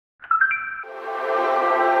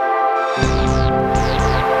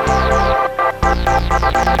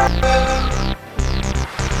Hello,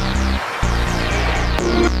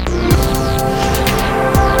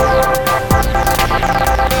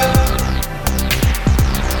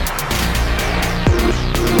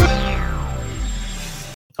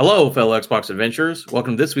 fellow Xbox adventurers.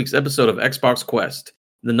 Welcome to this week's episode of Xbox Quest,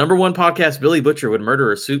 the number one podcast Billy Butcher would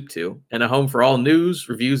murder a soup to, and a home for all news,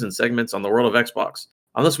 reviews, and segments on the world of Xbox.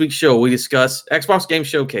 On this week's show, we discuss Xbox Game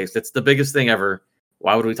Showcase. It's the biggest thing ever.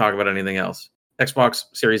 Why would we talk about anything else? Xbox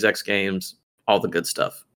Series X games, all the good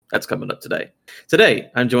stuff. That's coming up today. Today,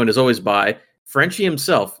 I'm joined as always by Frenchie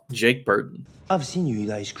himself, Jake Burton. I've seen you eat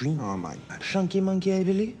ice cream. Oh my God. Chunky monkey, I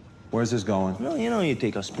believe. Where's this going? Well, you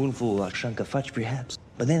take a spoonful of chunk of fudge, perhaps.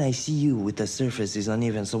 But then I see you with the surface is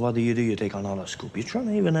uneven, so what do? You take another scoop. You're trying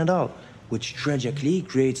to even it out, which tragically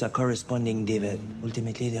creates a corresponding divot.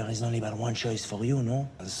 Ultimately, there is only but one choice for you, no?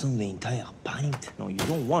 Consume the entire pint. No, you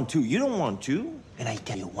don't want to. You don't want to. And I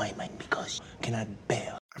tell you why, man, because you cannot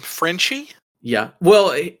bear. Frenchie? Yeah.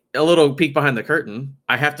 Well, a little peek behind the curtain.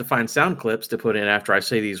 I have to find sound clips to put in after I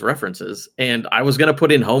say these references. And I was going to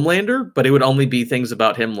put in Homelander, but it would only be things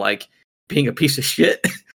about him, like, being a piece of shit.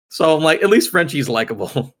 So I'm like, at least Frenchie's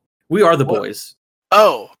likable. We are the boys.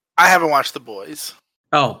 Oh, I haven't watched The Boys.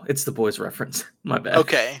 Oh, it's the boys reference. My bad.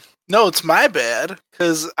 Okay. No, it's my bad,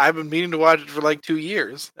 because I've been meaning to watch it for like 2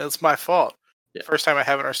 years. It's my fault. Yeah. First time I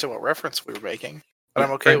haven't understood what reference we were making, but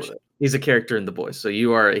I'm okay with it. He's a character in the boys, so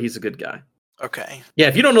he's a good guy. Okay. Yeah,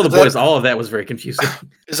 if you don't know the boys, all of that was very confusing.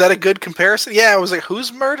 Is that a good comparison? Yeah, I was like,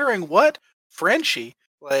 who's murdering what? Frenchie.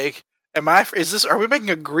 Like, are we making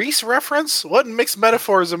a Grease reference? What mixed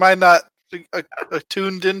metaphors am I not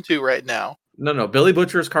tuned into right now? No. Billy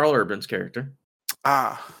Butcher is Carl Urban's character.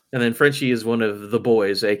 Ah. And then Frenchie is one of the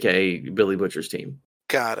boys, aka Billy Butcher's team.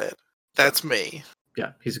 Got it. That's me.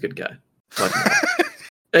 Yeah, he's a good guy.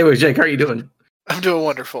 Anyway, Jake, how are you doing? I'm doing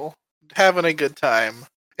wonderful. Having a good time.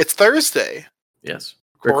 It's Thursday. Yes.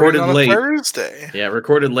 Recorded Recorded on late. Thursday. Yeah,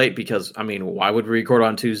 recorded late because, I mean, why would we record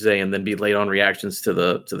on Tuesday and then be late on reactions to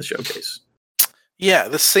the showcase? Yeah,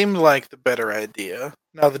 this seemed like the better idea.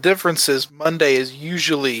 Now, the difference is Monday is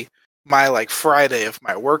usually my, Friday of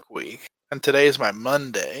my work week, and today is my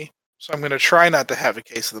Monday. So I'm going to try not to have a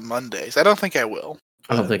case of the Mondays. I don't think I will.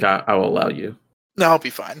 I don't think I will allow you. No, I'll be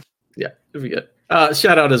fine. Yeah, it'll be good.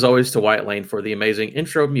 Shout out, as always, to Wyatt Lane for the amazing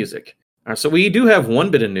intro music. So we do have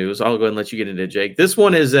one bit of news. I'll go ahead and let you get into it, Jake. This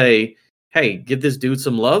one is hey, give this dude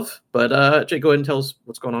some love. But Jake, go ahead and tell us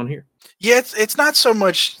what's going on here. Yeah, it's not so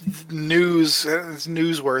much news. It's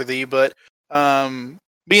newsworthy, but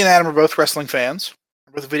me and Adam are both wrestling fans.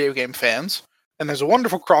 We're both video game fans. And there's a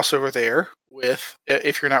wonderful crossover there with,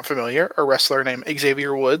 if you're not familiar, a wrestler named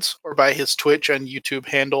Xavier Woods, or by his Twitch and YouTube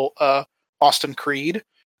handle, Austin Creed.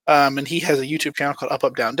 And he has a YouTube channel called Up,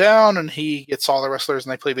 Up, Down, Down, and he gets all the wrestlers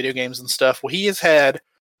and they play video games and stuff. Well, he has had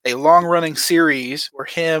a long-running series where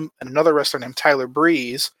him and another wrestler named Tyler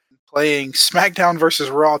Breeze playing SmackDown vs.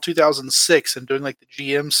 Raw 2006 and doing the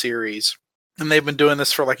GM series. And they've been doing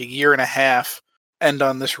this for a year and a half. And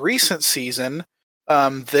on this recent season,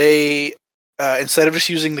 they instead of just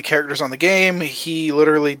using the characters on the game, he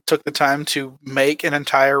literally took the time to make an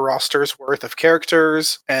entire roster's worth of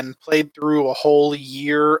characters and played through a whole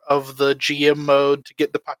year of the GM mode to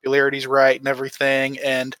get the popularities right and everything.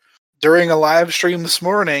 And during a live stream this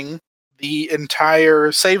morning, the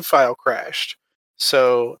entire save file crashed.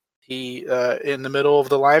 So he, in the middle of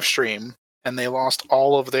the live stream, and they lost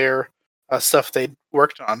all of their stuff they'd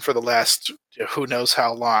worked on for the last who knows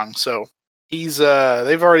how long. So he's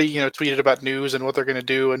they've already tweeted about news and what they're going to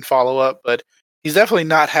do and follow up, but he's definitely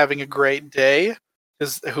not having a great day.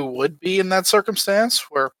 Because who would be in that circumstance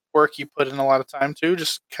where work you put in a lot of time to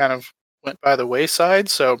just kind of went by the wayside?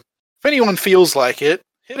 So if anyone feels like it,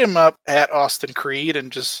 hit him up at Austin Creed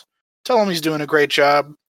and just tell him he's doing a great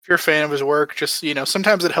job. If you're a fan of his work, just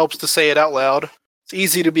sometimes it helps to say it out loud. It's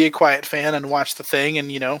easy to be a quiet fan and watch the thing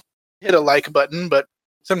and hit a like button, but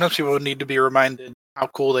sometimes people need to be reminded how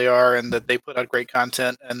cool they are and that they put out great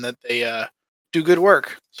content and that they do good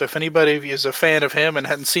work. So if anybody is a fan of him and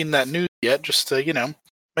hadn't seen that news yet, just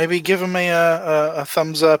maybe give him a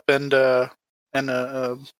thumbs up and a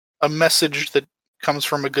message that comes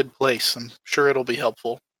from a good place. I'm sure it'll be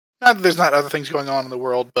helpful. Not that there's not other things going on in the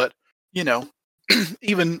world, but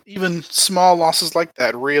even small losses like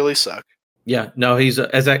that really suck. Yeah, no, he's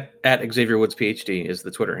at Xavier Woods PhD is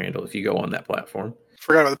the Twitter handle if you go on that platform.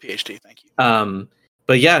 Forgot about the PhD. Thank you.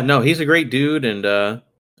 But yeah, no, he's a great dude, and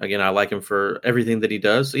again, I like him for everything that he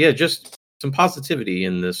does. So yeah, just some positivity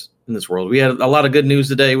in this world. We had a lot of good news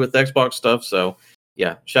today with Xbox stuff, so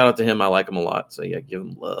yeah, shout out to him. I like him a lot. So yeah, give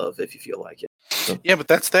him love if you feel like it. So. Yeah, but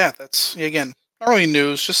that's that. That's again not really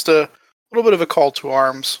news, just a little bit of a call to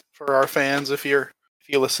arms for our fans. If you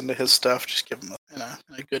listen to his stuff, just give him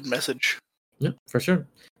a good message. Yeah, for sure.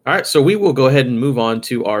 All right, so we will go ahead and move on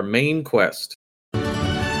to our main quest. Here,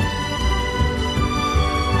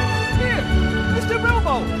 Mr.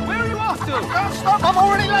 Bilbo, where are you off to? Can't stop, I'm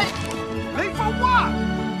already late. Late for what?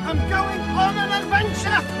 I'm going on an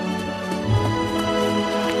adventure.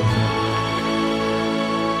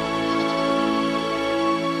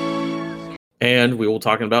 And we will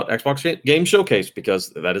talking about Xbox Game Showcase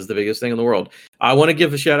because that is the biggest thing in the world. I want to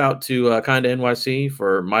give a shout out to Kinda NYC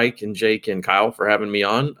for Mike and Jake and Kyle for having me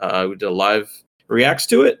on. We did a live reacts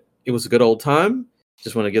to it. It was a good old time.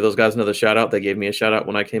 Just want to give those guys another shout out. They gave me a shout out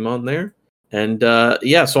when I came on there. And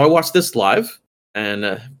so I watched this live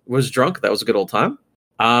and was drunk. That was a good old time.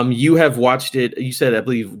 You have watched it, you said, I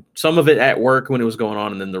believe, some of it at work when it was going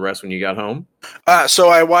on and then the rest when you got home. So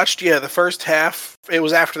I watched, the first half. It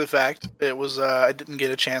was after the fact. It was, I didn't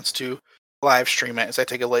get a chance to live stream it as I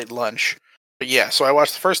take a late lunch. But so I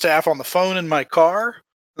watched the first half on the phone in my car.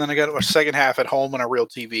 And then I got to watch the second half at home on a real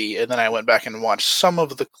TV. And then I went back and watched some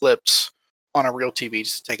of the clips on a real TV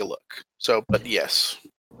just to take a look. So, but yes.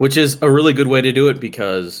 Which is a really good way to do it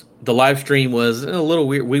because the live stream was a little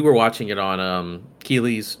weird. We were watching it on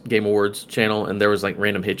Keely's Game Awards channel, and there was like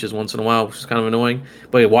random hitches once in a while, which is kind of annoying.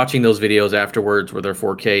 But watching those videos afterwards where they're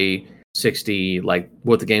 4K 60, like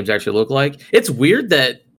what the games actually look like, it's weird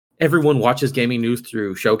that everyone watches gaming news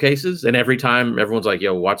through showcases, and every time everyone's like,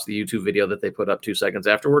 yo, watch the YouTube video that they put up 2 seconds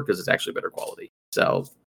afterward because it's actually better quality. So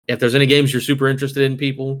if there's any games you're super interested in,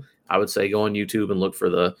 people, I would say go on YouTube and look for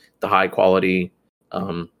the high quality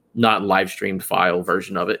not live streamed file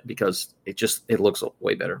version of it because it looks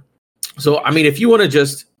way better. So, I mean, if you want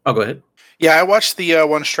to go ahead. Yeah, I watched the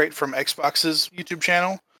one straight from Xbox's YouTube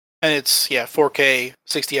channel, and it's 4K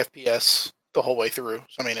 60 FPS the whole way through.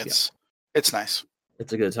 So, I mean, it's nice.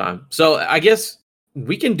 It's a good time. So, I guess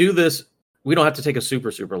we can do this. We don't have to take a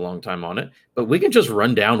super, super long time on it, but we can just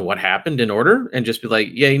run down what happened in order and just be like,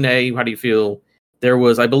 yay, nay, how do you feel? There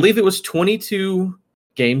was, I believe it was 22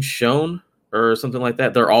 games shown or something like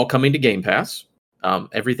that. They're all coming to Game Pass.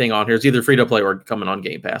 Everything on here is either free to play or coming on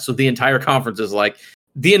Game Pass. So the entire conference is like,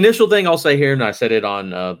 the initial thing I'll say here, and I said it on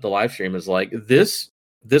the live stream, is like this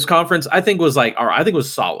conference I think was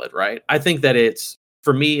solid, right? I think that it's,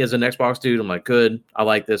 for me as an Xbox dude, I'm like, good, I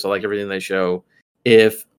like this, I like everything they show.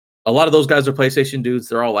 If a lot of those guys are PlayStation dudes,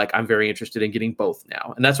 they're all like, I'm very interested in getting both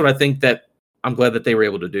now. And that's what I think that I'm glad that they were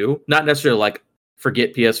able to do. Not necessarily like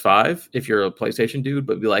forget PS5 if you're a PlayStation dude,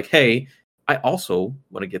 but be like, hey, I also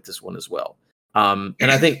want to get this one as well. And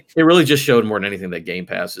I think it really just showed more than anything that Game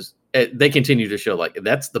Pass is, they continue to show like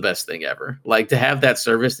that's the best thing ever. Like to have that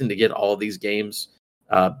service and to get all of these games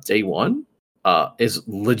day one is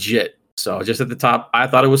legit. So just at the top, I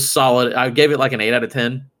thought it was solid. I gave it like an 8 out of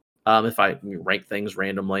 10 if I rank things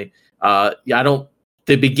randomly. The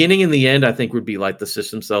beginning and the end, I think would be like the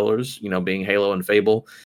system sellers, being Halo and Fable.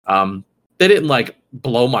 They didn't like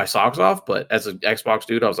blow my socks off, but as an Xbox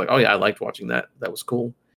dude, I was like, oh yeah, I liked watching that. That was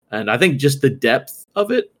cool. And I think just the depth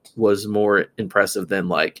of it was more impressive than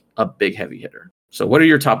like a big heavy hitter. So what are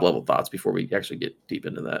your top level thoughts before we actually get deep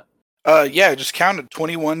into that? I just counted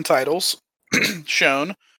 21 titles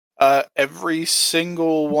shown. Every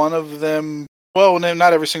single one of them, well, no,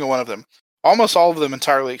 not every single one of them. Almost all of them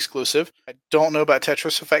entirely exclusive. I don't know about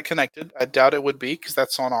Tetris Effect Connected. I doubt it would be because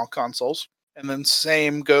that's on all consoles. And then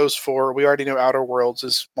same goes for, we already know Outer Worlds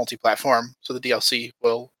is multi-platform, so the DLC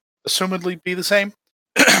will assumedly be the same.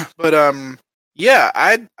 But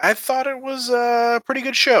I thought it was a pretty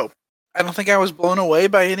good show. I don't think I was blown away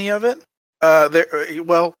by any of it.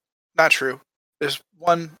 Well, not true. There's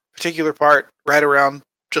one particular part right around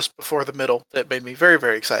just before the middle that made me very,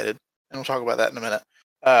 very excited, and we'll talk about that in a minute.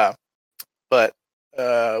 But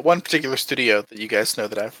one particular studio that you guys know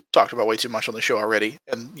that I've talked about way too much on the show already,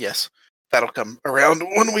 and yes, that'll come around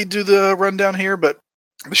when we do the rundown here. But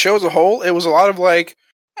the show as a whole, it was a lot of like,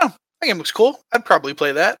 oh, that game looks cool. I'd probably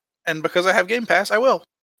play that, and because I have Game Pass, I will.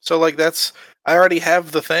 So like I already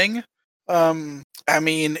have the thing. I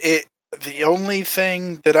mean, the only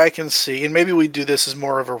thing that I can see, and maybe we do this as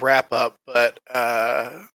more of a wrap up, but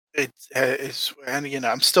it's, and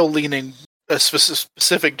I'm still leaning a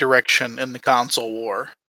specific direction in the console war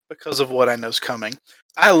because of what I know is coming.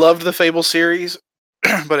 I loved the Fable series,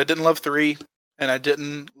 but I didn't love 3, and I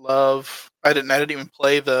didn't even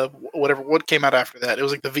play what came out after that. It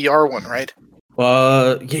was like the VR one, right?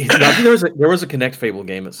 I think there was a Connect Fable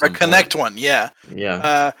game at some point. Connect one, yeah.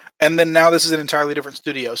 Yeah. And then now this is an entirely different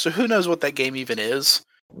studio. So who knows what that game even is?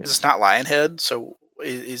 Because it's not Lionhead. So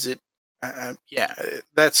is it? Yeah,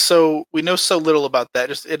 that's so we know so little about that.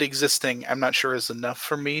 Just it existing, I'm not sure is enough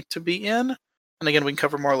for me to be in. And again, we can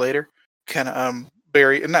cover more later. Kind of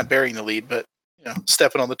not burying the lead, but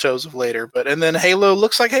stepping on the toes of later. But and then Halo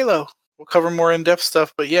looks like Halo. We'll cover more in-depth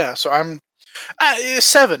stuff. But yeah, so I'm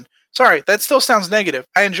 7. Sorry, that still sounds negative.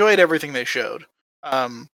 I enjoyed everything they showed.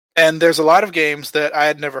 And there's a lot of games that I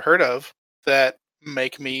had never heard of that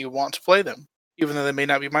make me want to play them, even though they may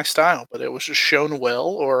not be my style. But it was just shown well,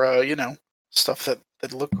 or stuff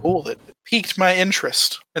that looked cool, that piqued my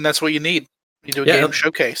interest, and that's what you need. You do a game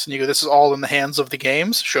showcase, and you go, "This is all in the hands of the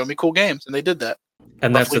games. Show me cool games," and they did that.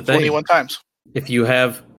 And that's the thing. 21 times. If you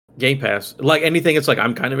have Game Pass, like anything, it's like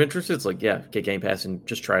I'm kind of interested. It's like, yeah, get Game Pass and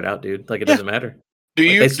just try it out, dude. Like it doesn't matter. Do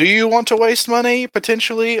you want to waste money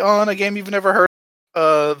potentially on a game you've never heard?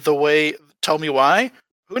 Tell me why.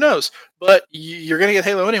 Who knows? But you're gonna get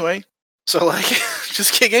Halo anyway, so like,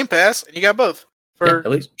 just get Game Pass and you got both.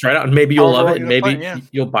 At least try it out, and maybe you'll love it, and maybe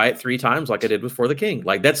you'll buy it 3 times, like I did with For the King.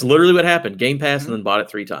 Like that's literally what happened. Game Pass, and then bought it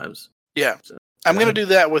 3 times. Yeah, so, I'm gonna do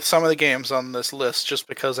that with some of the games on this list, just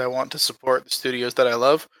because I want to support the studios that I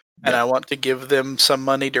love, and I want to give them some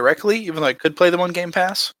money directly, even though I could play them on Game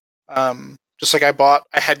Pass. Just like I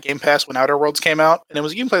had Game Pass when Outer Worlds came out, and it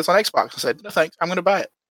was you can play this on Xbox. I said, no thanks, I'm gonna buy it.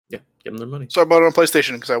 Yeah, give them their money. So I bought it on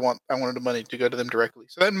PlayStation because I wanted the money to go to them directly.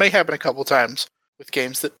 So that may happen a couple times with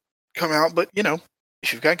games that come out, but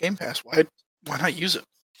if you've got Game Pass, why not use it?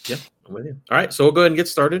 Yeah, I'm with you. All right, so we'll go ahead and get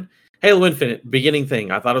started. Halo Infinite, beginning thing.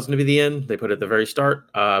 I thought it was going to be the end. They put it at the very start.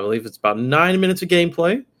 I believe it's about 9 minutes of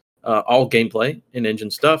gameplay, all gameplay and engine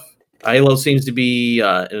stuff. Halo seems to be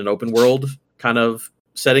in an open world kind of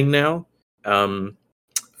setting now.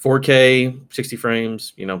 4K, 60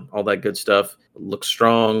 frames, all that good stuff. It looks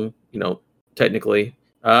strong, technically.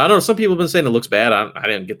 I don't know. Some people have been saying it looks bad. I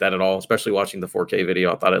didn't get that at all, especially watching the 4K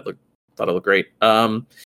video. I thought it looked great. So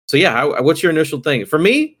yeah, what's your initial thing? For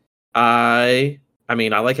me, I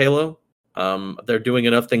like Halo. They're doing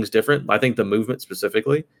enough things different. I think the movement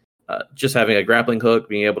specifically, just having a grappling hook,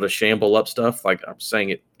 being able to shamble up stuff, like I'm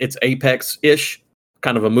saying, it's Apex-ish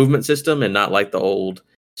kind of a movement system, and not like the old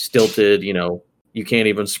stilted, you can't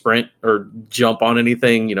even sprint or jump on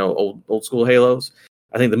anything, old school Halos.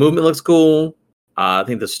 I think the movement looks cool. I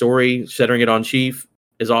think the story, centering it on Chief,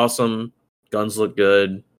 is awesome. Guns look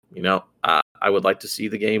good. I would like to see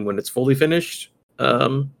the game when it's fully finished.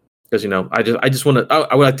 Because I just want to.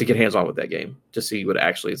 I would like to get hands on with that game to see what it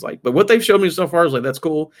actually is like. But what they've showed me so far is like that's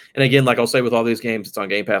cool. And again, like I'll say with all these games, it's on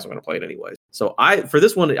Game Pass. I'm going to play it anyway. So for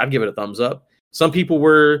this one, I'd give it a thumbs up. Some people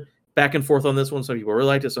were back and forth on this one. Some people really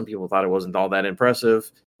liked it. Some people thought it wasn't all that impressive.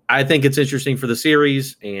 I think it's interesting for the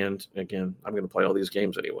series. And again, I'm going to play all these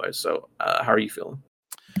games anyway. So how are you feeling?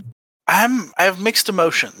 I have mixed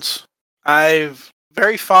emotions. I've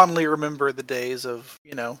very fondly remember the days of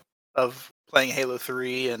playing Halo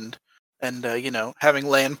 3 and having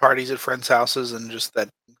LAN parties at friends' houses, and just that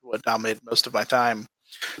what dominated most of my time.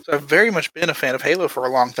 So I've very much been a fan of Halo for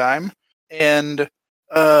a long time, and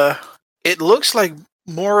it looks like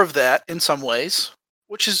more of that in some ways,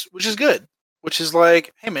 which is good. Which is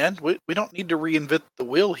like, hey man, we don't need to reinvent the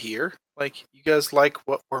wheel here. Like, you guys like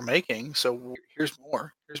what we're making, so here's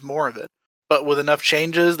more of it. But with enough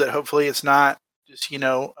changes that hopefully it's not just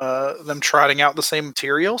them trotting out the same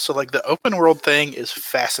material. So like the open world thing is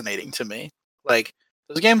fascinating to me. Like,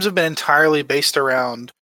 those games have been entirely based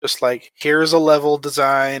around just like, here's a level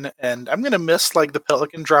design, and I'm gonna miss like the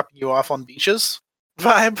pelican dropping you off on beaches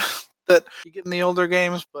vibe that you get in the older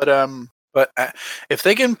games. But if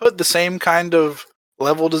they can put the same kind of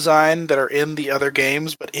level design that are in the other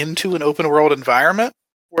games, but into an open world environment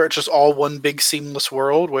where it's just all one big seamless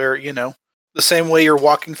world, where the same way you're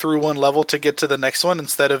walking through one level to get to the next one,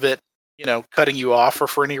 instead of it, cutting you off or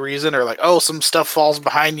for any reason, or like, oh, some stuff falls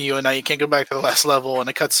behind you and now you can't go back to the last level and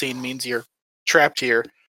a cutscene means you're trapped here.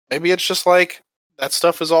 Maybe it's just like that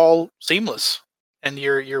stuff is all seamless and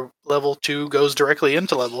your level 2 goes directly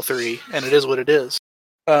into level 3 and it is what it is.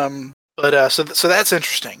 So that's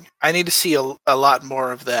interesting. I need to see a lot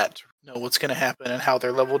more of that to know what's going to happen and how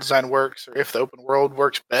their level design works, or if the open world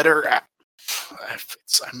works better.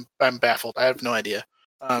 I'm baffled. I have no idea.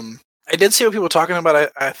 I did see what people were talking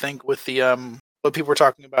about. I think with the what people were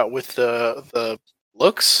talking about with the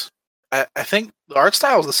looks. I think the art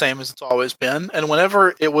style is the same as it's always been, and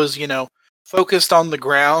whenever it was focused on the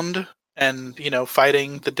ground and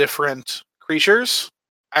fighting the different creatures,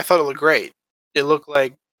 I thought it looked great. It looked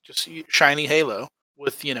like just shiny Halo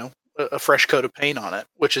with a fresh coat of paint on it,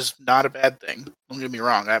 which is not a bad thing. Don't get me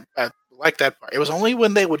wrong. I like that part. It was only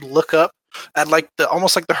when they would look up at like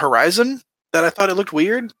almost like the horizon that I thought it looked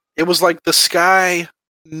weird. It was like the sky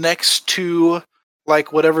next to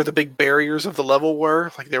like whatever the big barriers of the level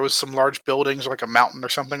were. Like there was some large buildings, or like a mountain or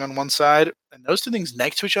something on one side, and those two things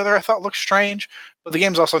next to each other I thought looked strange. But the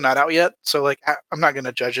game's also not out yet, so like I'm not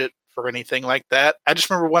gonna judge it for anything like that. I just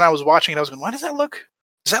remember when I was watching it, I was going, "Why does that look?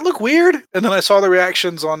 Does that look weird?" And then I saw the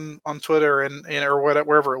reactions on Twitter and or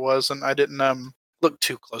wherever it was, and I didn't look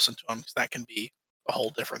too close into them because that can be a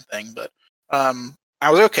whole different thing. But I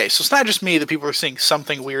was okay. So it's not just me that people are seeing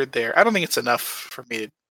something weird there. I don't think it's enough for me to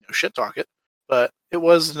shit talk it, but it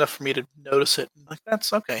was enough for me to notice it. Like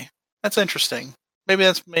that's okay. That's interesting. Maybe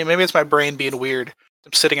it's my brain being weird.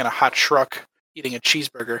 I'm sitting in a hot truck eating a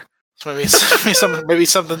cheeseburger. So maybe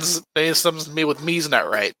something's me with me's not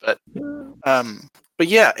right. But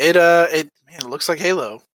yeah, it looks like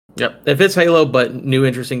Halo. Yep. If it's Halo, but new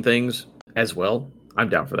interesting things as well, I'm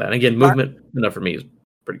down for that. And again, movement enough for me is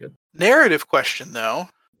pretty good. Narrative question though.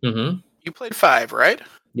 Mm-hmm. You played 5, right?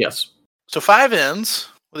 Yes. So 5 ends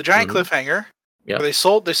with a giant cliffhanger. Yeah. They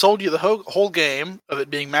sold you the whole game of it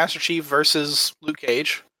being Master Chief versus Luke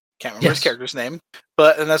Cage. Can't remember his character's name,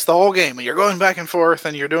 and that's the whole game. And you're going back and forth,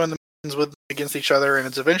 and you're doing the missions against each other, and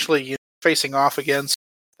it's eventually facing off against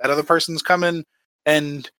that other person's coming,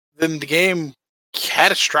 and then the game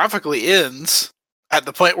catastrophically ends at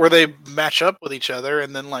the point where they match up with each other,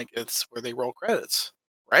 and then like it's where they roll credits.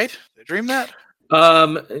 Right? Did I dream that?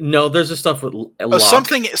 No, there's just stuff with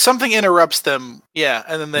something interrupts them. Yeah,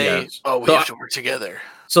 and then they we have to work together.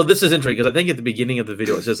 So this is interesting because I think at the beginning of the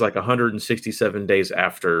video it says like 167 days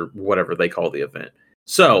after whatever they call the event.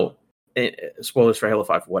 So spoilers for Halo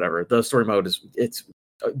 5, whatever. The story mode it's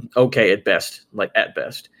okay at best, like at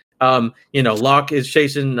best. Locke is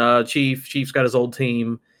chasing Chief. Chief's got his old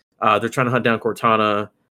team. They're trying to hunt down Cortana.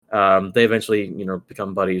 They eventually,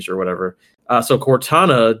 become buddies or whatever. So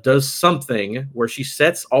Cortana does something where she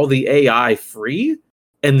sets all the AI free,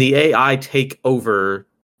 and the AI take over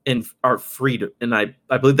and are free to. And I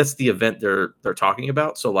believe that's the event they're talking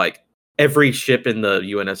about. So like every ship in the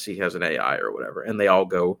UNSC has an AI or whatever, and they all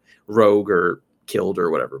go rogue or killed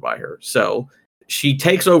or whatever by her. So she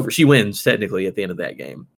takes over. She wins technically at the end of that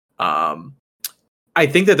game. I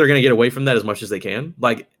think that they're going to get away from that as much as they can.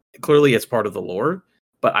 Like clearly it's part of the lore.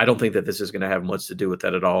 But I don't think that this is going to have much to do with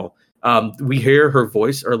that at all. We hear her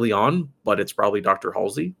voice early on, but it's probably Dr.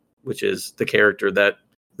 Halsey, which is the character that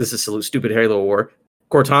this is stupid Halo War.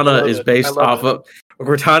 Cortana is based off of.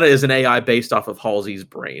 Cortana is an AI based off of Halsey's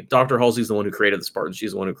brain. Dr. Halsey's the one who created the Spartans.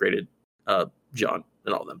 She's the one who created John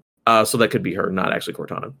and all of them. So that could be her, not actually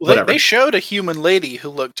Cortana. Well, they showed a human lady who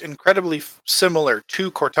looked incredibly similar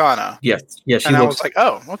to Cortana. Yes. I was like,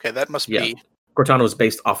 oh, okay, that must be. Cortana was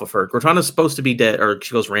based off of her. Cortana's supposed to be dead, or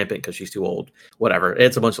she goes rampant because she's too old. Whatever.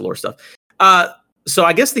 It's a bunch of lore stuff. So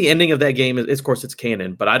I guess the ending of that game is, of course, it's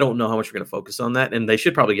canon, but I don't know how much we're going to focus on that, and they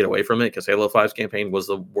should probably get away from it because Halo 5's campaign was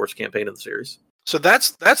the worst campaign of the series. So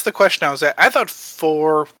that's the question I was at. I thought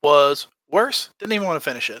 4 was worse. Didn't even want to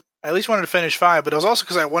finish it. I at least wanted to finish 5, but it was also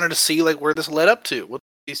because I wanted to see like where this led up to with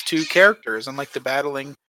these two characters and like the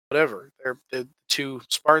battling whatever. They're the two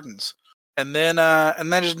Spartans. And then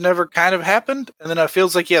that just never kind of happened. And then it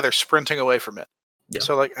feels like, they're sprinting away from it. Yeah.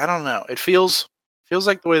 So like, I don't know. It feels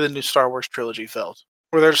like the way the new Star Wars trilogy felt.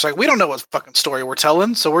 Where they're just like, we don't know what fucking story we're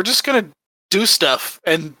telling, so we're just going to do stuff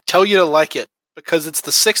and tell you to like it. Because it's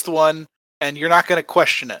the 6th one, and you're not going to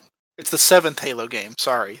question it. It's the 7th Halo game,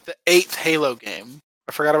 sorry. The 8th Halo game.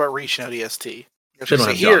 I forgot about Reach and ODST. They don't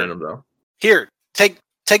have John in them, though. Here, take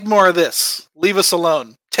more of this. Leave us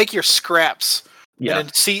alone. Take your scraps. Yeah.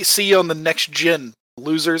 And see you on the next gen,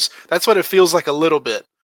 losers. That's what it feels like a little bit.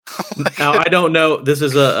 Now, I don't know. This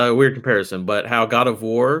is a weird comparison, but how God of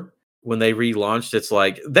War, when they relaunched, it's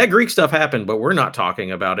like that Greek stuff happened, but we're not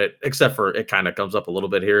talking about it, except for it kind of comes up a little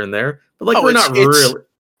bit here and there. But like, we're not really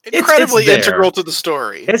incredibly integral to the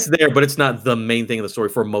story. It's there, but it's not the main thing of the story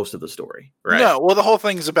for most of the story, right? No, well, the whole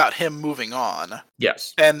thing is about him moving on.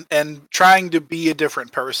 Yes. And trying to be a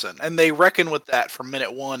different person. And they reckon with that from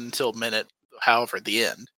minute 1 until minute however at the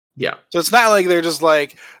end. Yeah. So it's not like they're just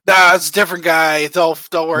like, nah, it's a different guy. Don't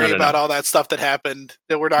worry about all that stuff that happened.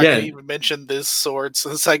 That we're not going to even mention this sword.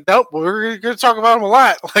 So it's like, nope, we're going to talk about him a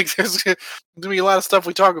lot. Like there's going to be a lot of stuff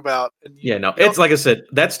we talk about. And it's like I said,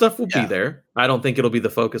 that stuff will be there. I don't think it'll be the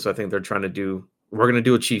focus. I think they're trying to do. We're going to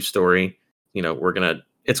do a Chief story.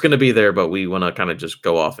 It's going to be there, but we want to kind of just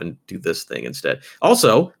go off and do this thing instead.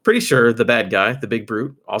 Also, pretty sure the bad guy, the big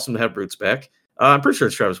brute, awesome to have brutes back. I'm pretty sure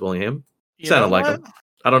it's Travis Willingham. Sounded like him.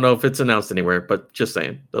 I don't know if it's announced anywhere, but just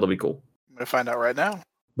saying. That'll be cool. I'm going to find out right now.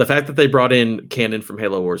 The fact that they brought in canon from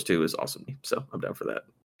Halo Wars 2 is awesome. So I'm down for that.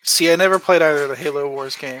 See, I never played either of the Halo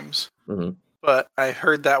Wars games, mm-hmm. but I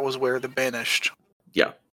heard that was where the Banished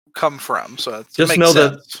come from. So it Just makes know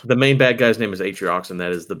sense. that the main bad guy's name is Atriox, and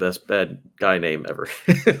that is the best bad guy name ever.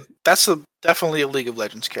 That's definitely a League of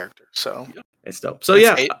Legends character. So It's dope. So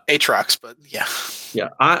yeah, Aatrox, but yeah. Yeah,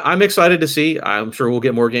 I'm excited to see. I'm sure we'll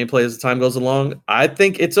get more gameplay as the time goes along. I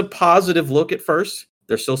think it's a positive look at first.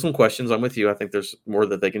 There's still some questions. I'm with you. I think there's more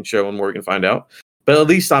that they can show and more we can find out. But at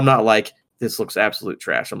least I'm not like, this looks absolute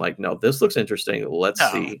trash. I'm like, no, this looks interesting. Let's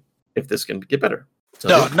see if this can get better. So,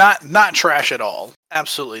 no, not trash at all.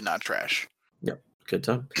 Absolutely not trash. Yeah, good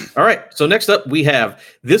time. All right, so next up we have,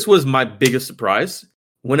 this was my biggest surprise.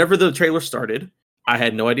 Whenever the trailer started, I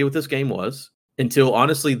had no idea what this game was. Until,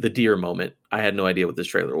 honestly, the deer moment, I had no idea what this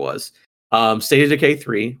trailer was. State of Decay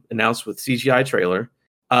 3, announced with CGI trailer.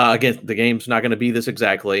 Again, the game's not going to be this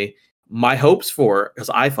exactly. My hopes for, because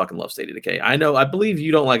I fucking love State of Decay. I believe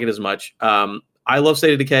you don't like it as much. I love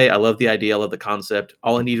State of Decay. I love the idea. I love the concept.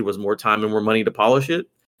 All I needed was more time and more money to polish it.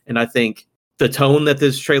 And I think the tone that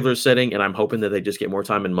this trailer is setting, and I'm hoping that they just get more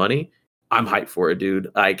time and money, I'm hyped for it, dude.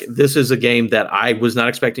 Like, this is a game that I was not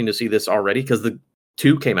expecting to see this already, because the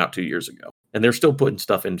 2 came out 2 years ago. And they're still putting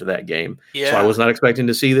stuff into that game. Yeah. So I was not expecting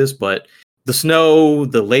to see this, but the snow,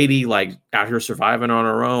 the lady like out here surviving on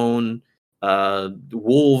her own,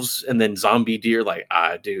 wolves, and then zombie deer, like,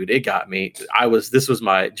 dude, it got me. This was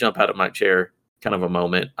my jump out of my chair kind of a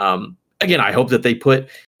moment. Again, I hope that they put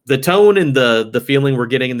the tone and the feeling we're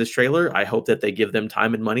getting in this trailer. I hope that they give them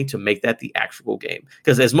time and money to make that the actual game.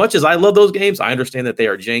 Because as much as I love those games, I understand that they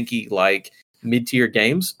are janky, like mid-tier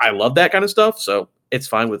games. I love that kind of stuff. So it's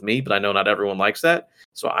fine with me, but I know not everyone likes that.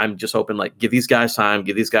 So I'm just hoping, like, give these guys time,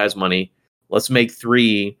 give these guys money. Let's make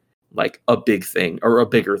 3 like a big thing, or a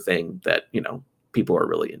bigger thing that, you know, people are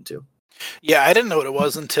really into. Yeah, I didn't know what it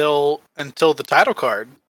was until the title card,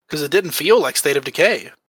 because it didn't feel like State of Decay.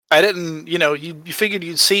 I didn't, you figured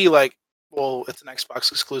you'd see like, well, it's an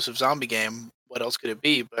Xbox exclusive zombie game. What else could it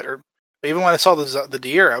be? But even when I saw the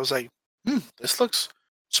deer, I was like, this looks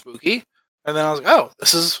spooky. And then I was like, oh,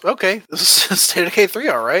 this is okay. This is State of Decay 3,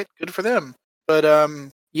 all right. Good for them. But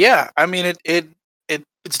yeah, I mean,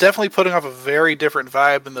 it's definitely putting off a very different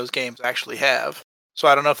vibe than those games actually have. So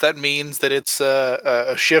I don't know if that means that it's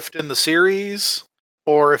a shift in the series,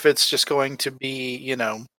 or if it's just going to be,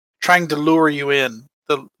 trying to lure you in.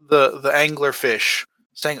 The anglerfish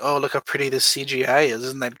saying, oh, look how pretty this CGI is.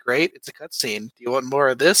 Isn't that great? It's a cutscene. Do you want more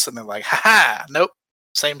of this? And they're like, haha, nope.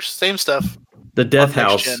 Same stuff. The death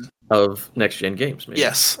house of next gen games, maybe.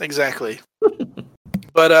 Yes, exactly.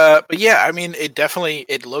 but yeah, I mean,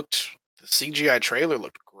 it looked, the CGI trailer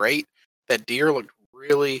looked great. That deer looked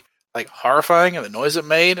really like horrifying, and the noise it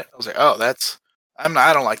made, I was like, oh,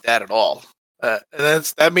 I don't like that at all. And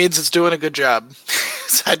that means it's doing a good job.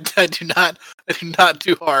 I do not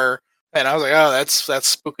do horror, and I was like, oh, that's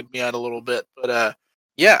spooking me out a little bit. But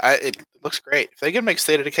yeah, it looks great. If they can make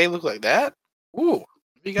State of Decay look like that, ooh,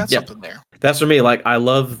 you got something there. That's for me. Like, I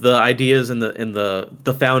love the ideas and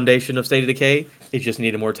the foundation of State of Decay. It just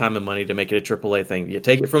needed more time and money to make it a AAA thing. You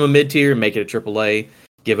take it from a mid tier, make it a AAA,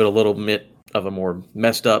 give it a little bit of a more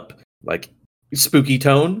messed up, like, spooky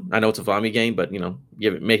tone. I know it's a zombie game, but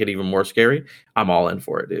make it even more scary. I'm all in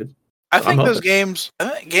for it, dude. I think games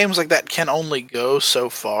like that can only go so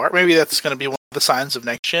far. Maybe that's going to be one of the signs of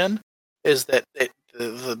next gen, is that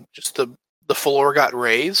the floor got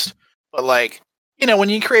raised. But like, when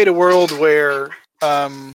you create a world where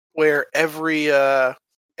every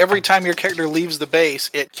time your character leaves the base,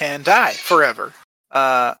 it can die forever,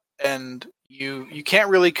 and you can't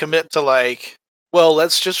really commit to like, well,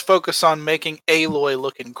 let's just focus on making Aloy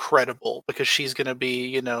look incredible because she's going to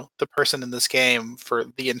be, the person in this game for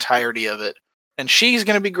the entirety of it. And she's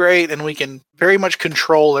going to be great, and we can very much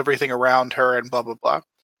control everything around her and blah, blah, blah.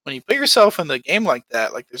 When you put yourself in the game like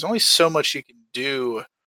that, like, there's only so much you can do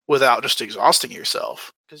without just exhausting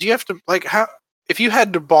yourself. Because you have to, like, if you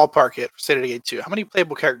had to ballpark it for State of Decay 2, how many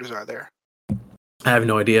playable characters are there? I have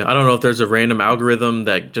no idea. I don't know if there's a random algorithm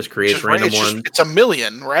that just creates random ones. It's a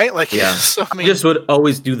million, right? Like, yeah. So, I mean, I just would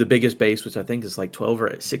always do the biggest base, which I think is like 12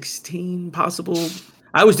 or 16 possible.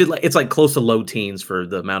 I always did it's like close to low teens for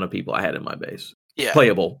the amount of people I had in my base. Yeah.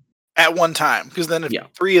 Playable. At one time. Because then if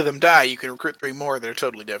 3 of them die, you can recruit 3 more that are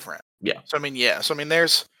totally different. Yeah. So, I mean, I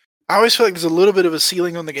always feel like there's a little bit of a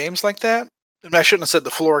ceiling on the games like that. And I shouldn't have said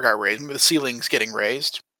the floor got raised. Maybe the ceiling's getting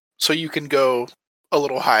raised. So you can go a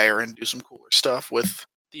little higher and do some cooler stuff with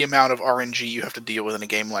the amount of RNG you have to deal with in a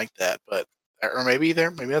game like that. But, or maybe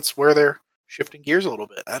that's where they're shifting gears a little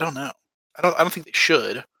bit. I don't know. I don't think they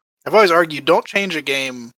should. I've always argued, don't change a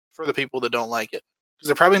game for the people that don't like it, because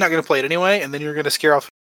they're probably not going to play it anyway, and then you're going to scare off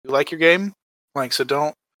people who like your game. Like, so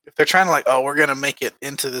don't, if they're trying to like, oh, we're going to make it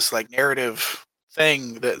into this like narrative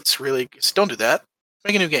thing that's really, don't do that.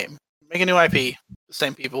 make a new game, make a new IP, the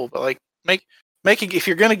same people, but like make it, if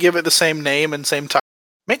you're gonna give it the same name and same time,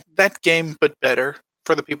 make that game but better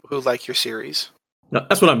for the people who like your series. No,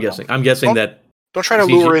 that's what I'm guessing. I'm guessing that don't try to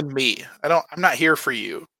lure in me. I'm not here for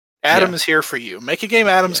you. Adam is here for you. Make a game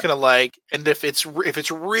Adam's gonna like, and if it's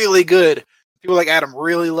really good, people like Adam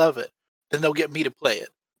really love it, then they'll get me to play it.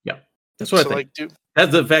 Yeah, that's what I think. Like, dude,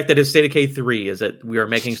 that's the fact that it's State of Decay 3 is that we are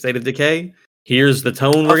making State of Decay. Here's the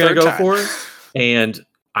tone we're gonna go for, and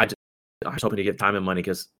I was hoping to get time and money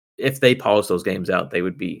because if they polish those games out, they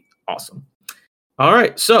would be awesome. All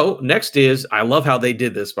right, so next is, I love how they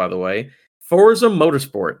did this, by the way, Forza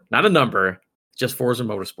Motorsport. Not a number, just Forza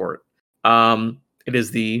Motorsport. It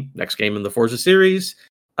is the next game in the Forza series.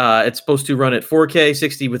 It's supposed to run at 4K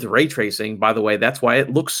 60 with ray tracing. By the way, that's why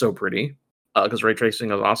it looks so pretty, because ray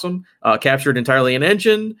tracing is awesome. Captured entirely in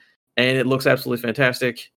engine, and it looks absolutely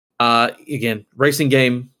fantastic. Again, racing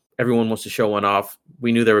game, everyone wants to show one off.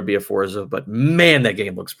 We knew there would be a Forza, but man, that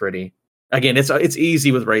game looks pretty. Again, it's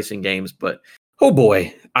easy with racing games, but oh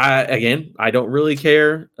boy. I don't really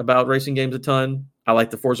care about racing games a ton. I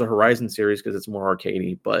like the Forza Horizon series because it's more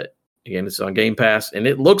arcadey, but again, it's on Game Pass, and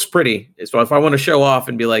it looks pretty. So if I want to show off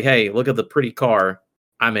and be like, hey, look at the pretty car,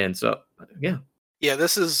 I'm in. So, yeah. Yeah,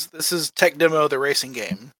 this is Tech Demo, the racing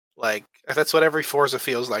game. Like, that's what every Forza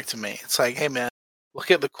feels like to me. It's like, hey, man, look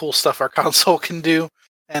at the cool stuff our console can do,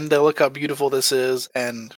 and look how beautiful this is,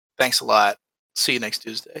 and thanks a lot. See you next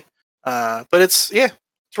Tuesday. But it's a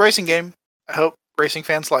racing game. I hope racing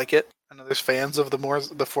fans like it. I know there's fans of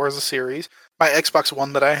the Forza series. My Xbox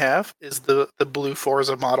One that I have is the blue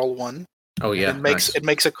Forza Model 1. Oh yeah, it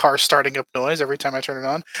makes a car starting up noise every time I turn it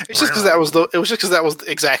on. It's just because that was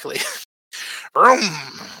exactly.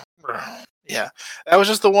 Yeah, that was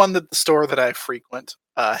just the one that the store that I frequent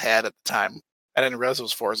had at the time. I didn't realize it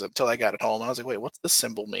was Forza until I got it home. I was like, wait, what's this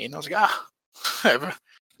symbol mean? I was like, I have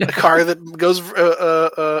a car that goes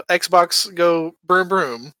Xbox go broom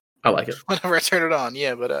broom. I like it whenever I turn it on.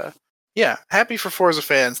 Yeah, but happy for Forza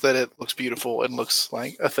fans that it looks beautiful and looks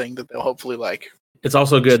like a thing that they'll hopefully like. It's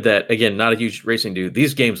also good that, again, not a huge racing dude.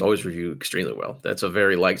 These games always review extremely well. That's a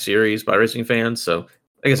very liked series by racing fans. So,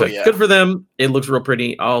 like I said, good for them. It looks real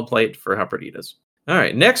pretty. I'll play it for how pretty it is. All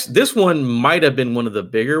right, next, this one might have been one of the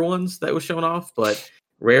bigger ones that was shown off, but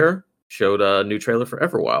Rare showed a new trailer for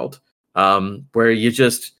Everwild, where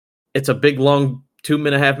it's a big, long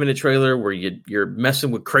 2.5-minute trailer where you're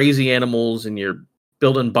messing with crazy animals and you're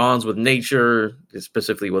building bonds with nature, is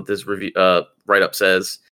specifically what this review write-up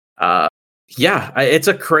says. It's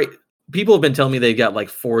a people have been telling me they got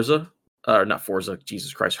like Horizon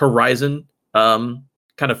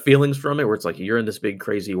kind of feelings from it, where it's like you're in this big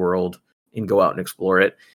crazy world and go out and explore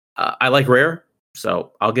it. I like Rare,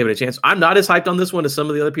 so I'll give it a chance. I'm not as hyped on this one as some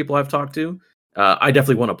of the other people I've talked to. I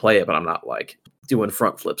definitely want to play it, but I'm not like doing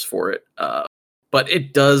front flips for it. But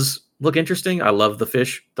it does look interesting. I love the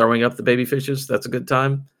fish throwing up the baby fishes. That's a good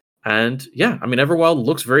time. And yeah, I mean, Everwild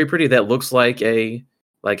looks very pretty. That looks like hey,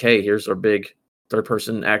 here's our big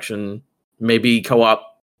third-person action, maybe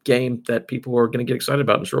co-op game that people are going to get excited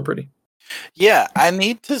about. It's real pretty. Yeah, I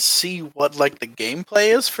need to see what like the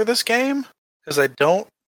gameplay is for this game, because I don't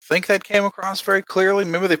think that came across very clearly.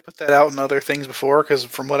 Maybe they put that out in other things before, because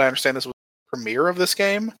from what I understand, this was the premiere of this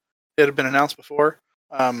game. It had been announced before.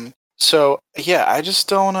 So yeah, I just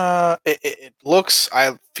don't. It looks.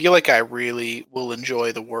 I feel like I really will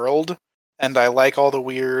enjoy the world, and I like all the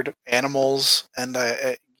weird animals, and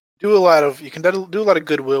I do a lot of. You can do a lot of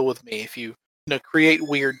goodwill with me if you create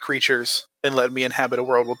weird creatures and let me inhabit a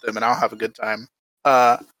world with them, and I'll have a good time.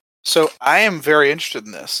 So I am very interested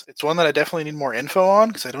in this. It's one that I definitely need more info on,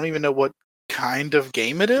 because I don't even know what kind of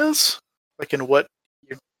game it is, like, and what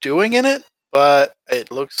you're doing in it. But it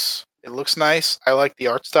looks nice. I like the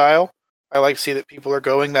art style. I like to see that people are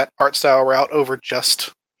going that art style route over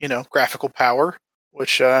just graphical power,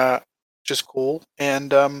 which is cool.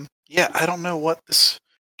 And I don't know what this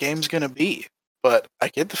game's gonna be, but I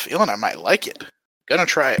get the feeling I might like it. Gonna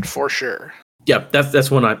try it for sure. Yeah, that's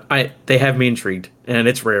one they have me intrigued, and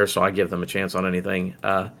it's Rare, so I give them a chance on anything.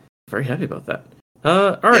 Very happy about that.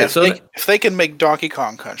 All right, if they can make Donkey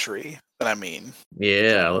Kong Country, then I mean,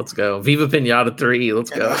 yeah, let's go. Viva Pinata 3,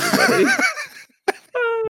 let's go, everybody.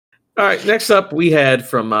 All right, next up we had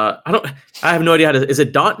from I have no idea is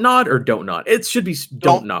it Don't Nod or Don't Nod? It should be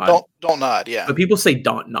Don't Nod. Don't Nod, yeah. But people say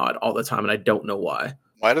Don't Nod all the time, and I don't know why.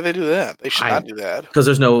 Why do they do that? They should not do that. Because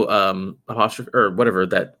there's no apostrophe or whatever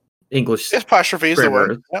that English. Apostrophe is the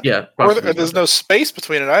word. Yeah. Or there's no space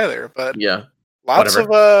between it either. But yeah, lots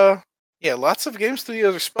of game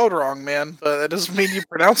studios are spelled wrong, man. But that doesn't mean you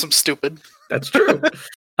pronounce them stupid. That's true.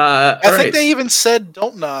 I think they even said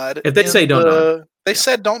Don't Nod. If they say Don't Nod, They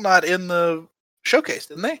said Don't Nod in the showcase,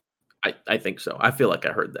 didn't they? I think so. I feel like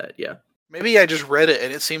I heard that. Yeah. Maybe I just read it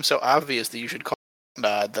and it seems so obvious that you should call it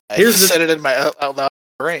Don't Nod that I Here's the- said it in my out loud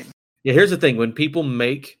brain. Yeah, here's the thing. When people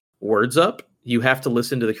make words up, you have to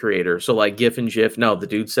listen to the creator. So like GIF and GIF, no, the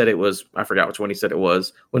dude said it was, I forgot which one he said it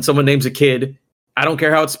was. When someone names a kid, I don't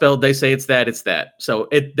care how it's spelled, they say it's that. So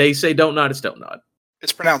they say Don't Nod, it's Don't Nod.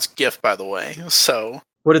 It's pronounced GIF, by the way. So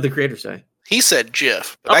What did the creator say? he said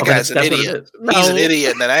GIF. But that guy's an that's what it idiot. is. He's an No.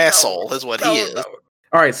 idiot and an asshole, is what he is. No.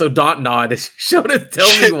 All right, so Don't Nod is show to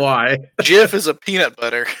tell me why. GIF is a peanut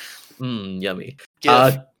butter. Yummy.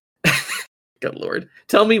 GIF. Good lord.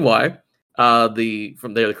 Tell me why.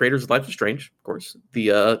 The creators of Life is Strange, of course.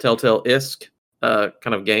 The Telltale-esque kind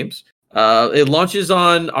of games. It launches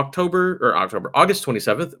on August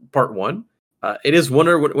 27th, part 1. It is one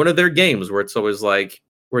of their games where it's always like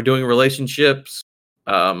we're doing relationships.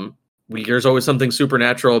 There's always something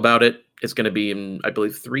supernatural about it. It's going to be in, I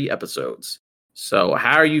believe, 3 episodes. So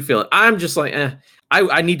how are you feeling? I'm just like,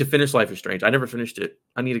 I need to finish Life is Strange. I never finished it.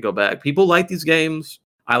 I need to go back. People like these games.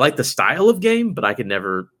 I like the style of game, but I could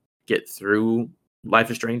never get through Life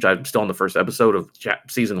is Strange. I'm still on the first episode of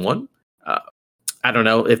season 1. I don't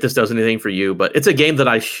know if this does anything for you, but it's a game that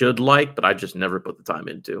I should like, but I just never put the time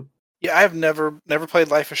into. Yeah, I've never played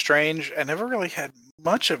Life is Strange. I never really had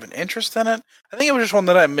much of an interest in it. I think it was just one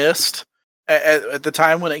that I missed at the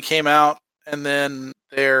time when it came out, and then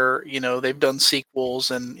they've done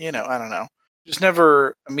sequels, and I don't know, just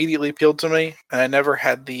never immediately appealed to me, and I never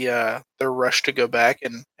had the rush to go back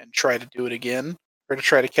and try to do it again or to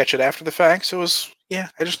try to catch it after the fact. So it was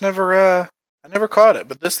I just never I never caught it,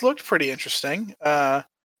 but this looked pretty interesting.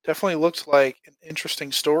 Definitely looked like an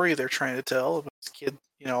interesting story they're trying to tell about this kid,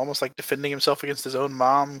 almost like defending himself against his own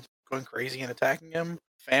mom, going crazy and attacking him.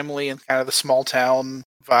 Family and kind of the small town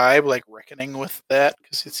vibe, like reckoning with that,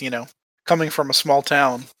 because it's, coming from a small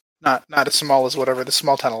town, not as small as whatever the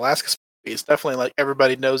small town Alaska is. It's definitely like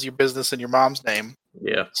everybody knows your business and your mom's name.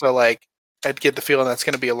 Yeah. So like, I'd get the feeling that's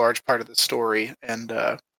going to be a large part of the story. And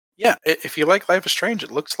if you like Life is Strange,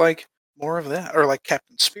 it looks like more of that, or like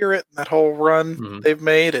Captain Spirit, that whole run they've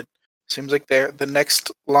made. It seems like they're the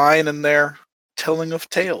next line in their telling of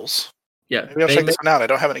tales. Yeah, maybe I'll check this one out. I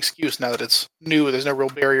don't have an excuse now that it's new. There's no real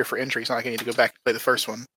barrier for entry. It's not like I need to go back to play the first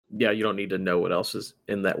one. Yeah, you don't need to know what else is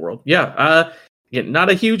in that world. Yeah, not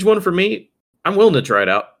a huge one for me. I'm willing to try it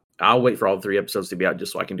out. I'll wait for all 3 episodes to be out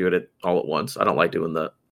just so I can do it all at once. I don't like doing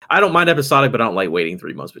I don't mind episodic, but I don't like waiting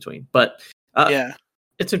 3 months between. But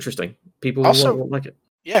it's interesting. People also will like it.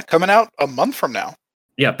 Yeah, coming out a month from now.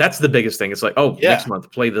 Yeah, that's the biggest thing. It's like, next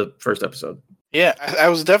month, play the first episode. Yeah, I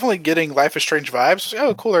was definitely getting Life is Strange vibes.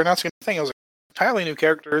 Oh, cool, they're announcing a thing. I was like, entirely new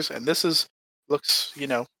characters, and this looks,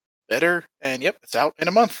 better. And yep, it's out in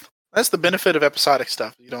a month. That's the benefit of episodic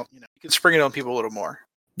stuff. You can spring it on people a little more.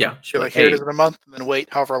 Yeah, you're like, here it is in a month, and then wait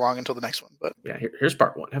however long until the next one. But yeah, here's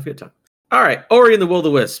part 1. Have a good time. All right, Ori and the Will of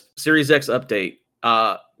the Wisp Series X update.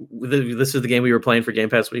 This is the game we were playing for Game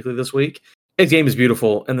Pass Weekly this week. This game is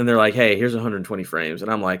beautiful, and then they're like, "Hey, here's 120 frames," and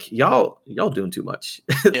I'm like, "Y'all doing too much."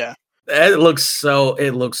 Yeah, it looks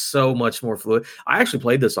so much more fluid. I actually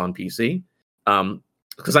played this on PC,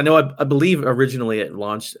 because I know I believe originally it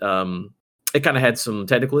launched. It kind of had some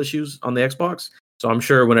technical issues on the Xbox, so I'm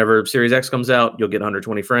sure whenever Series X comes out, you'll get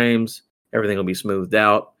 120 frames. Everything will be smoothed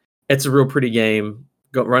out. It's a real pretty game.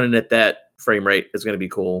 Running at that frame rate is going to be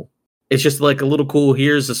cool. It's just like a little cool.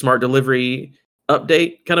 Here's a smart delivery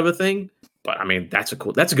update kind of a thing. But I mean, that's a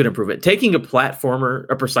good improvement. Taking a precise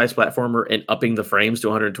platformer, and upping the frames to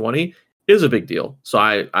 120 is a big deal. So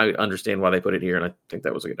I understand why they put it here, and I think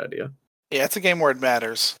that was a good idea. Yeah, it's a game where it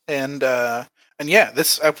matters. And yeah,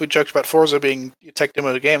 this, we joked about Forza being a tech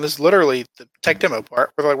demo game. This is literally the tech demo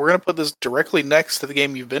part. We're going to put this directly next to the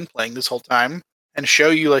game you've been playing this whole time and show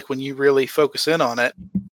you, like, when you really focus in on it,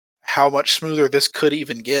 how much smoother this could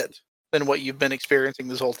even get than what you've been experiencing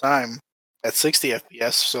this whole time at 60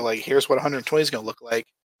 FPS. So, like, here's what 120 is going to look like,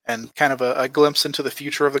 and kind of a glimpse into the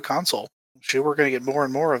future of the console. I'm sure we're going to get more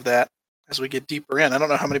and more of that as we get deeper in. I don't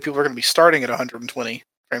know how many people are going to be starting at 120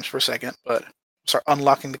 frames per second, but start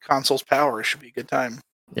unlocking the console's power. It should be a good time.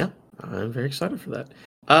 Yeah, I'm very excited for that.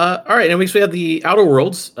 All right, and we have the Outer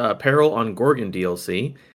Worlds Peril on Gorgon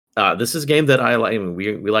DLC. This is a game that I like. I mean,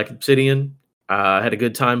 we like Obsidian. I had a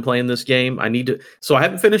good time playing this game. I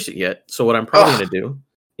haven't finished it yet. So what I'm probably going to do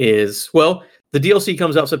is, the DLC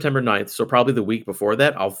comes out September 9th, so probably the week before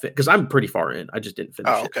that, because I'm pretty far in. I just didn't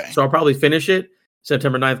finish it. So I'll probably finish it.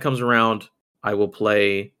 September 9th comes around. I will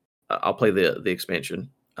play. I'll play the expansion.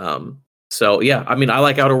 So yeah, I mean, I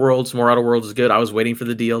like Outer Worlds. More Outer Worlds is good. I was waiting for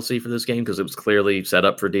the DLC for this game because it was clearly set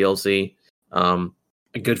up for DLC.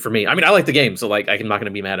 Good for me. I mean, I like the game, so like I'm not going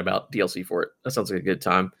to be mad about DLC for it. That sounds like a good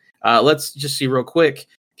time. Let's just see real quick.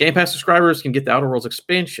 Game Pass subscribers can get the Outer Worlds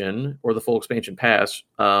expansion or the full expansion pass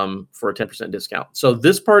for a 10% discount. So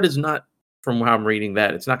this part is not, from how I'm reading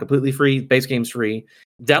that, it's not completely free. Base game's free.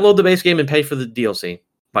 Download the base game and pay for the DLC.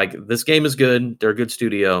 Like, this game is good. They're a good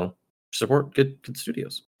studio. Support good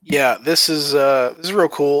studios. Yeah, this is real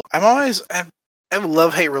cool. I have a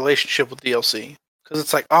love-hate relationship with DLC because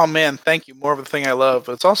it's like, oh man, thank you, more of the thing I love.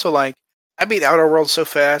 But it's also like, I beat Outer Worlds so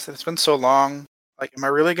fast and it's been so long. Like, am I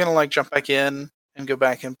really gonna like jump back in and go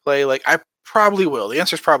back and play? Like, I probably will. The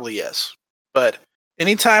answer is probably yes. But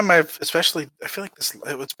anytime I feel like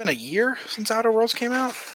it's been a year since Outer Worlds came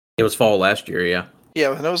out. It was fall last year, yeah.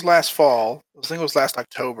 Yeah, and it was last fall. I think it was last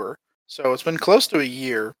October. So it's been close to a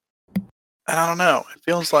year. And I don't know. It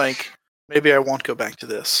feels like maybe I won't go back to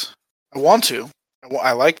this. I want to.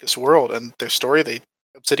 I like this world and their story.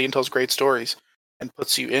 Obsidian tells great stories and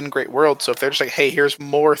puts you in great worlds. So if they're just like, hey, here's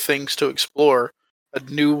more things to explore, a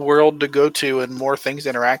new world to go to, and more things to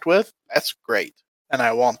interact with, that's great. And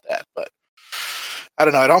I want that. But I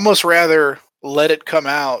don't know. I'd almost rather let it come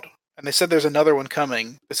out. And they said there's another one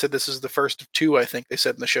coming. They said this is the first of two, I think they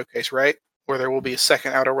said in the showcase, right? Where there will be a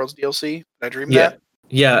second Outer Worlds DLC. Did I dream that?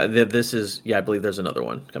 Yeah, this is... Yeah, I believe there's another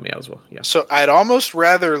one coming out as well. Yeah. So I'd almost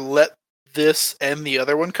rather let this and the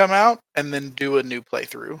other one come out and then do a new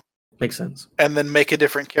playthrough. Makes sense. And then make a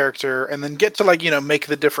different character and then get to like, make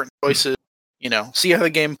the different choices, see how the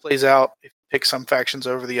game plays out, pick some factions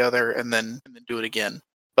over the other and then do it again.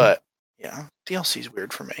 But yeah, DLC is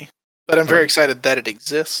weird for me. But I'm very excited that it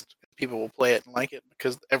exists. People will play it and like it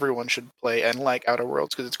because everyone should play and like Outer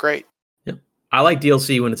Worlds because it's great. Yep. I like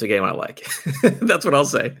DLC when it's a game I like. That's what I'll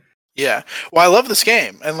say. Yeah. Well, I love this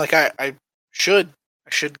game and like I should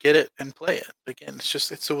get it and play it. Again,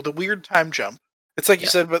 it's the weird time jump. It's like you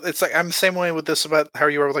said, but it's like I'm the same way with this about how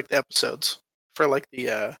you are with like the episodes for like the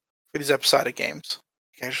for these episodic games.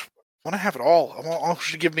 Like, I just want to have it all. I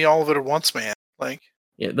should give me all of it at once, man. Like,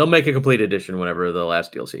 yeah, they'll make a complete edition whenever the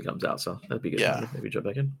last DLC comes out, so that'd be good. Yeah. Maybe jump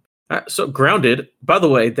back in. All right, so Grounded. By the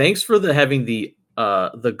way, thanks for having the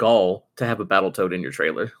gall to have a Battletoad in your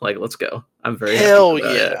trailer. Like, let's go. I'm very hell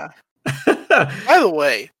happy yeah. It. By the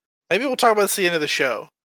way, maybe we'll talk about this at the end of the show.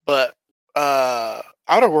 But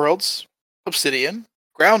Outer Worlds, Obsidian,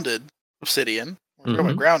 Grounded, Obsidian. We're talking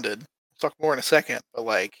about Grounded. We'll talk more in a second. But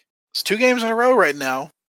like, it's 2 games in a row right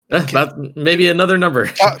now. About maybe another number.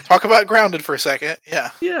 Talk about Grounded for a second.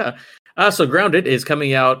 Yeah. Yeah. So Grounded is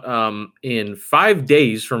coming out in 5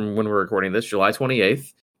 days from when we're recording this, July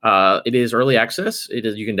 28th. It is early access.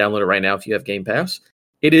 You can download it right now if you have Game Pass.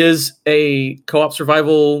 It is a co-op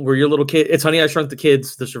survival where your little kid. It's Honey, I Shrunk the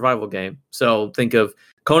Kids, the survival game. So think of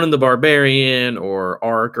Conan the Barbarian or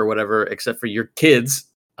Ark or whatever, except for your kids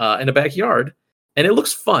in a backyard. And it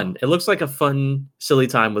looks fun. It looks like a fun, silly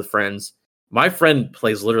time with friends. My friend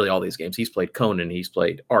plays literally all these games. He's played Conan, he's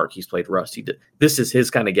played Ark, he's played Rust. This is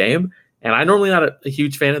his kind of game. And I'm normally not a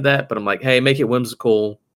huge fan of that, but I'm like, hey, make it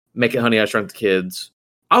whimsical. Make it Honey, I Shrunk the Kids.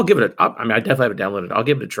 I'll give it I definitely have it downloaded. I'll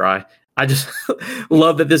give it a try. I just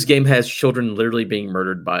love that this game has children literally being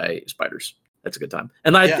murdered by spiders. That's a good time.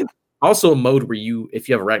 And I think also a mode where if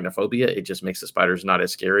you have arachnophobia, it just makes the spiders not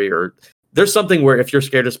as scary. Or there's something where if you're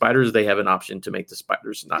scared of spiders, they have an option to make the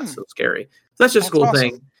spiders not so scary. So that's just a cool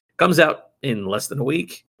thing. Comes out in less than a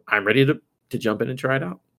week. I'm ready to jump in and try it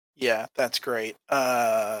out. Yeah, that's great.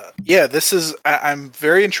 This is... I'm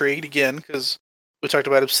very intrigued, again, because we talked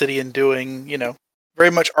about Obsidian doing,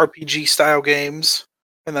 very much RPG style games,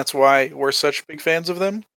 and that's why we're such big fans of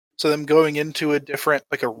them. So them going into a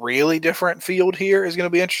really different field here is going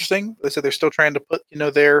to be interesting. They said they're still trying to put,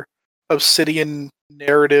 their Obsidian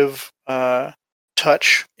narrative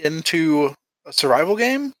touch into a survival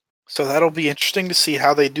game. So that'll be interesting to see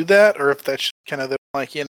how they do that, or if that's kind of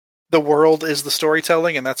the world is the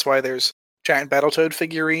storytelling, and that's why there's giant Battletoad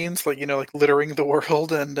figurines, like littering the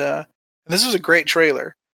world. And this was a great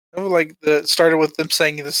trailer. It started with them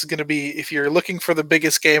saying this is going to be, if you're looking for the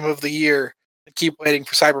biggest game of the year, keep waiting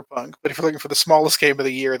for Cyberpunk. But if you're looking for the smallest game of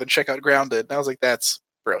the year, then check out Grounded. And I was like, that's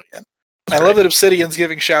brilliant. I love that Obsidian's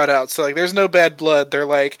giving shout outs. So there's no bad blood. They're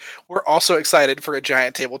like, we're also excited for a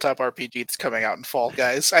giant tabletop RPG that's coming out in fall,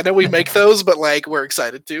 guys. I know we make those, but we're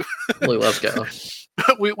excited too. Let's go.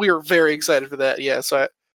 we were very excited for that. Yeah, so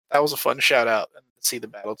that was a fun shout out, and see the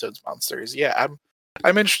Battletoads monsters. Yeah,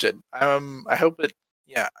 I'm interested. I hope it.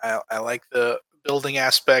 Yeah, I like the building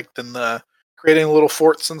aspect and the creating little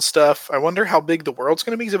forts and stuff. I wonder how big the world's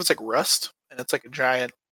going to be, because if it's like Rust and it's like a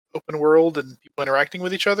giant open world and people interacting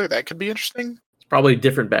with each other, that could be interesting. It's probably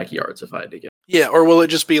different backyards if I had to guess. Yeah, or will it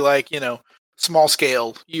just be like, small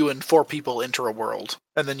scale, you and 4 people enter a world,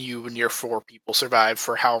 and then you and your 4 people survive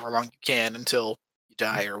for however long you can until you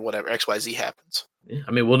die or whatever XYZ happens. Yeah,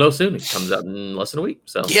 I mean, we'll know soon. It comes out in less than a week.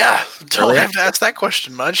 So Yeah, don't have to ask that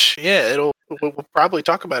question much. Yeah, we'll probably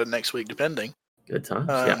talk about it next week, depending. Good times.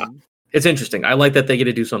 Yeah, it's interesting. I like that they get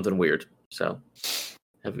to do something weird. So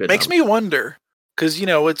have a good. Makes me wonder because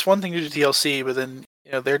it's one thing to do DLC, but then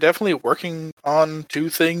they're definitely working on 2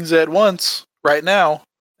 things at once right now.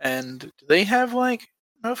 And do they have I don't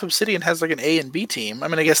know if Obsidian has an A and B team. I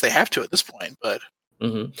mean, I guess they have to at this point, but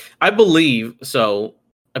I believe so.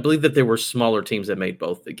 I believe that there were smaller teams that made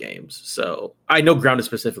both the games. So I know Grounded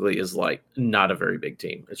specifically is not a very big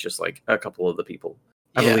team. It's just a couple of the people.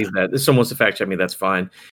 I believe that. If someone wants to fact check me, that's fine.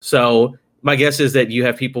 So my guess is that you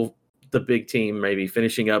have people, the big team, maybe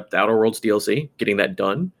finishing up the Outer Worlds DLC, getting that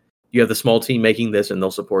done. You have the small team making this, and they'll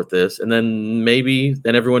support this. And then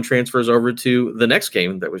then everyone transfers over to the next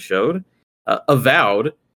game that was showed,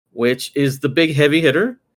 Avowed, which is the big heavy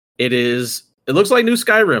hitter. It looks like new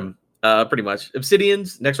Skyrim. Pretty much.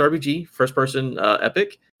 Obsidian's next RPG, first-person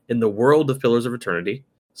epic in the world of Pillars of Eternity.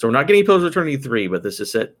 So we're not getting Pillars of Eternity 3, but this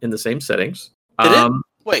is set in the same settings. Did it?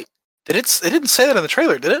 Wait, it didn't say that in the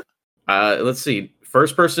trailer, did it? Let's see.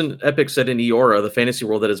 First-person epic set in Eora, the fantasy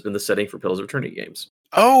world that has been the setting for Pillars of Eternity games.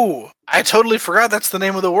 Oh, I totally forgot that's the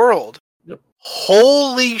name of the world. Yep.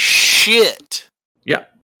 Holy shit. Yeah.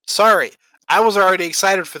 Sorry, I was already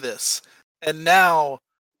excited for this, and now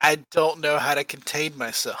I don't know how to contain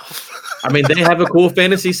myself. I mean, they have a cool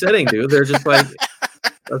fantasy setting, dude. They're just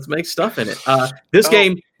let's make stuff in it. This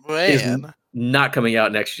game is not coming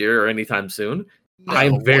out next year or anytime soon. No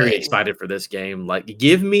I'm very way. excited for this game.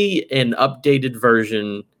 Give me an updated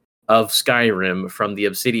version of Skyrim from the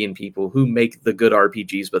Obsidian people who make the good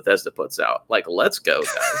RPGs Bethesda puts out. Let's go,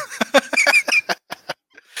 guys.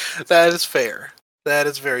 That is fair. That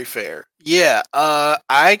is very fair. Yeah,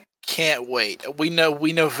 I can't wait. We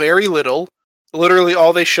know very little. Literally,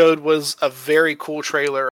 all they showed was a very cool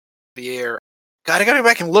trailer of the air. God, I gotta go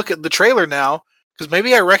back and look at the trailer now because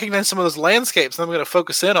maybe I recognize some of those landscapes and I'm gonna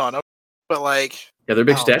focus in on them. But yeah, they're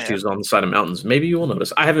big statues on the side of mountains. Maybe you will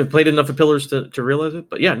notice. I haven't played enough of Pillars to realize it,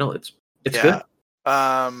 but yeah, no, it's good.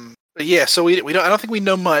 But yeah, so we don't. I don't think we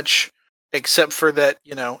know much except for that.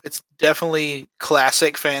 It's definitely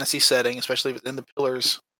classic fantasy setting, especially in the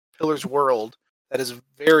Pillars world. That is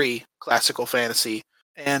very classical fantasy,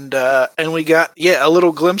 and we got a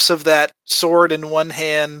little glimpse of that sword in one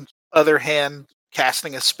hand, other hand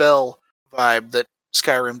casting a spell vibe that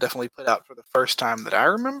Skyrim definitely put out for the first time that I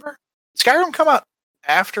remember. Skyrim came out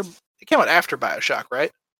after BioShock,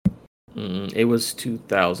 right? It was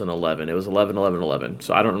 2011. It was 11/11/11.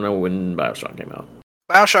 So I don't know when BioShock came out.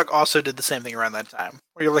 BioShock also did the same thing around that time,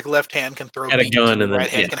 where your left hand can throw a gun and right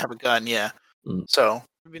hand can have a gun. Yeah. So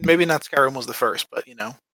maybe not Skyrim was the first, but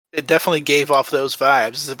it definitely gave off those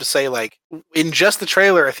vibes. As if to say, in just the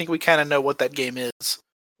trailer, I think we kind of know what that game is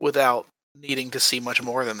without needing to see much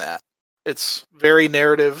more than that. It's very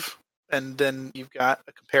narrative, and then you've got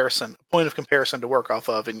a point of comparison to work off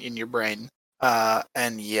of in your brain.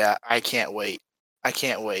 And yeah, I can't wait. I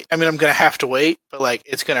mean, I'm gonna have to wait, but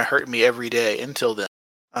it's gonna hurt me every day until then.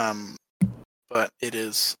 But it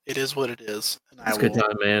is what it is. And it's a good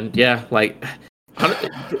time, man. Yeah,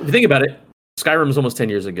 if you think about it, Skyrim was almost 10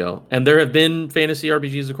 years ago, and there have been fantasy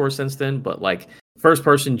RPGs, of course, since then. But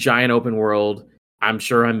first-person giant open world, I'm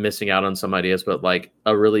sure I'm missing out on some ideas, but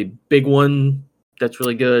a really big one that's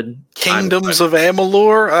really good. Kingdoms of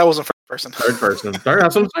Amalur. That wasn't first person. Third person.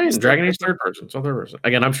 That's what I'm saying. Dragon Age third person. So third person.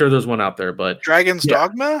 Again, I'm sure there's one out there, but Dragon's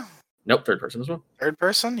Dogma. Nope, third person as well. Third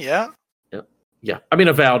person, yeah. Yep. Yeah. I mean,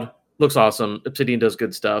 Avowed looks awesome. Obsidian does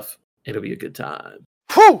good stuff. It'll be a good time.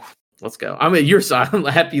 Whew. Let's go. I mean, I'm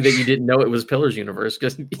happy that you didn't know it was Pillars universe.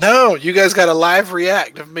 No, you guys got a live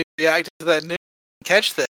react of me reacting to that news.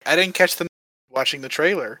 Catch that. I didn't catch the watching the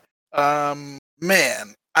trailer.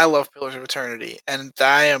 Man, I love Pillars of Eternity, and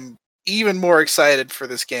I am even more excited for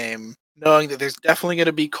this game, knowing that there's definitely going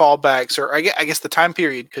to be callbacks, or I guess the time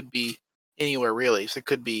period could be anywhere really. So it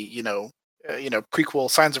could be prequel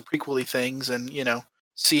signs of prequel-y things, and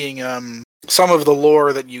seeing some of the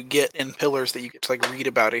lore that you get in Pillars that you get to read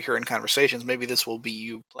about it here in conversations. Maybe this will be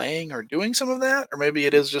you playing or doing some of that, or maybe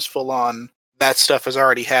it is just full on that stuff has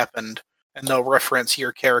already happened, and they'll reference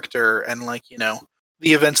your character and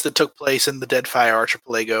the events that took place in the Deadfire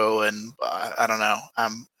Archipelago, and I don't know.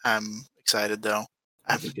 I'm excited though.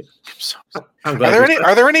 I'm so excited.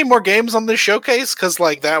 Are there any more games on this showcase? Because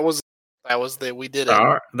we did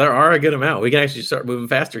it. There are a good amount. We can actually start moving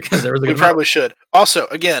faster because there was a good We probably should. Also,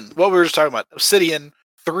 again, what we were just talking about, Obsidian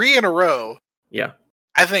 3 in a row. Yeah,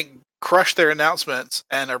 I think crushed their announcements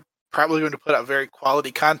and are probably going to put out very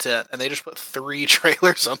quality content, and they just put 3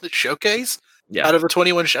 trailers on the showcase. Yeah. Out of the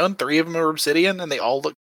 21 shown, 3 of them are Obsidian, and they all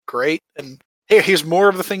look great. And here's more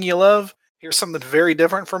of the thing you love. Here's something very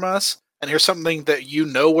different from us, and here's something that you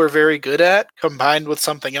know we're very good at, combined with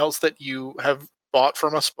something else that you have bought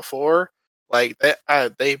from us before. Like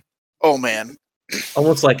oh man,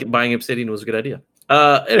 Almost like buying Obsidian was a good idea.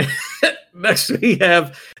 Next we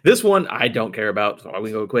have this one I don't care about, so we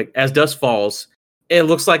can go quick. As Dusk Falls. It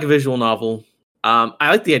looks like a visual novel. I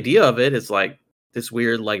like the idea of it. It's like this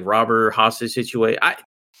weird, like robber hostage situation.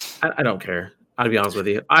 I don't care. I'll be honest with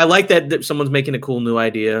you. I like that someone's making a cool new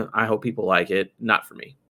idea. I hope people like it. Not for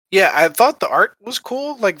me. Yeah, I thought the art was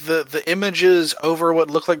cool. Like the images over what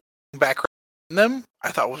looked like background in them,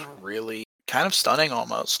 I thought was really kind of stunning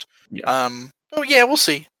almost. Yeah. Oh yeah, we'll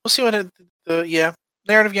see. We'll see what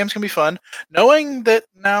narrative games can be fun. Knowing that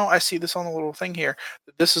now I see this on the little thing here.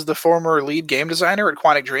 That this is the former lead game designer at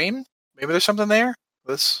Quantic Dream. Maybe there's something there.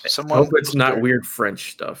 This someone. I hope it's not weird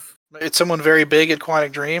French stuff. It's someone very big at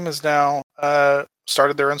Quantic Dream has now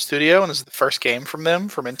started their own studio, and this is the first game from them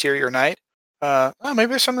from Interior Night. Maybe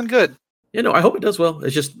there's something good. I hope it does well.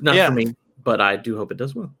 It's just not for me, but I do hope it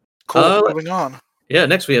does well. Cool. Moving on. Yeah,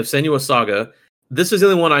 next we have Senua's Saga. This is the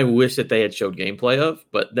only one I wish that they had showed gameplay of,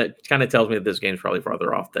 but that kind of tells me that this game's probably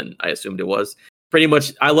farther off than I assumed it was. Pretty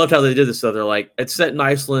much, I loved how they did this. So they're like, it's set in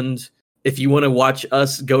Iceland. If you want to watch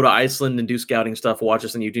us go to Iceland and do scouting stuff, watch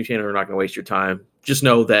us on YouTube channel. We're not going to waste your time. Just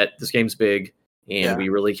know that this game's big, and we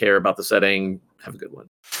really care about the setting. Have a good one.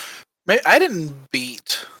 I didn't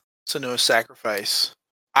beat Senua's Sacrifice.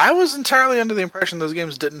 I was entirely under the impression those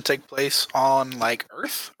games didn't take place on like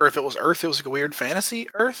Earth, or if it was Earth, it was like a weird fantasy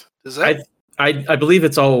Earth. Is that? I believe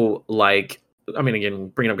it's all like, I mean, again,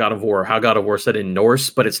 bringing up God of War, how God of War said in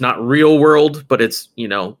Norse, but it's not real world, but it's,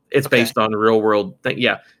 it's based on real world thing.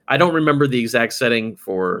 Yeah. I don't remember the exact setting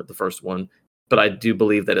for the first one, but I do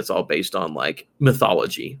believe that it's all based on like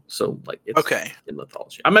mythology. So like, it's in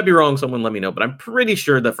mythology. I might be wrong. Someone let me know, but I'm pretty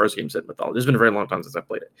sure the first game said mythology. It's been a very long time since I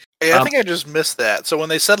played it. Yeah, I think I just missed that. So when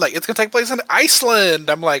they said like, it's going to take place in Iceland,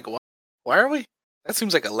 I'm like, what? Why are we? That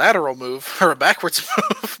seems like a lateral move or a backwards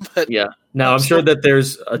move. But yeah, now I'm sure that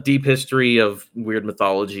there's a deep history of weird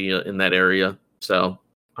mythology in that area, so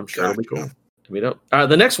I'm sure it'll be cool.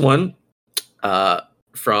 The next one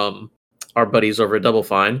from our buddies over at Double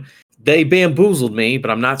Fine, they bamboozled me,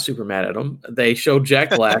 but I'm not super mad at them. They showed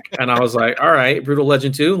Jack Black, and I was like, all right, Brutal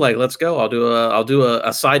Legend 2, like let's go. I'll do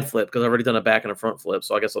a side flip because I've already done a back and a front flip,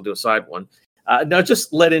 so I guess I'll do a side one. Now,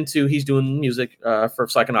 just led into he's doing music for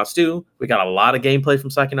Psychonauts 2. We got a lot of gameplay from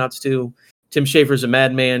Psychonauts 2. Tim Schafer's a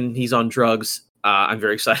madman. He's on drugs. I'm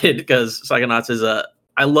very excited because Psychonauts is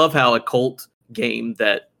I love how a cult game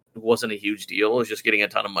that wasn't a huge deal is just getting a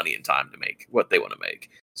ton of money and time to make what they want to make.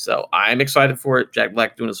 So I'm excited for it. Jack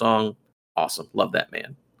Black doing a song. Awesome. Love that,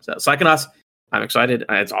 man. So Psychonauts, I'm excited.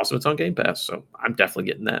 It's awesome. It's on Game Pass, so I'm definitely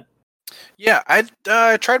getting that. Yeah,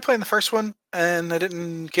 I tried playing the first one, and I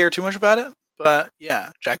didn't care too much about it. But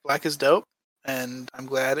yeah, Jack Black is dope, and I'm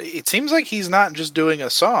glad. It seems like he's not just doing a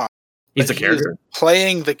song. He's a character.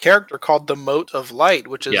 Playing the character called the Mote of Light,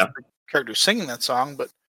 which is the character singing that song, but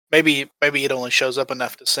maybe it only shows up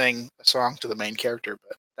enough to sing a song to the main character.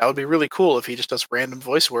 But that would be really cool if he just does random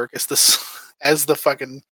voice work as the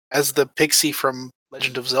pixie from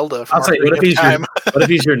Legend of Zelda. I'll say, what if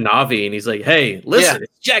he's your Navi and he's like, hey, listen,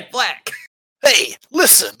 it's Jack Black. Hey,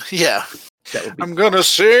 listen. Yeah. I'm going to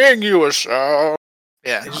sing you a song.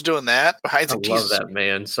 Yeah, he's doing that. I love that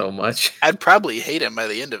man so much. I'd probably hate him by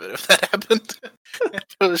the end of it if that happened. If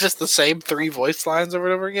it was just the same 3 voice lines over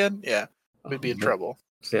and over again. Yeah, we'd be in trouble.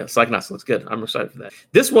 Yeah, Psychonauts looks good. I'm excited for that.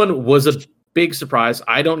 This one was a big surprise.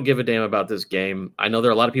 I don't give a damn about this game. I know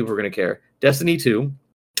there are a lot of people who are going to care. Destiny 2.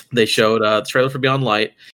 They showed the trailer for Beyond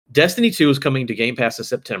Light. Destiny 2 is coming to Game Pass in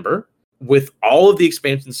September with all of the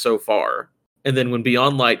expansions so far. And then when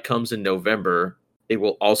Beyond Light comes in November, it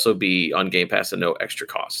will also be on Game Pass at no extra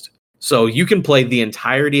cost. So you can play the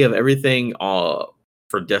entirety of everything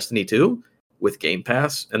for Destiny 2 with Game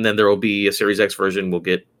Pass. And then there will be a Series X version. We'll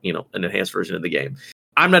get, an enhanced version of the game.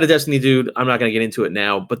 I'm not a Destiny dude. I'm not going to get into it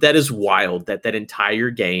now. But that is wild that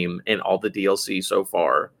entire game and all the DLC so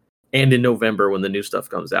far, and in November when the new stuff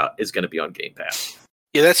comes out, is going to be on Game Pass.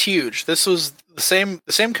 Yeah, that's huge. This was the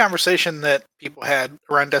same conversation that people had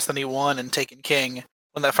around Destiny 1 and Taken King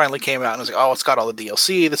when that finally came out. And it was like, oh, it's got all the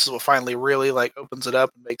DLC. This is what finally really opens it up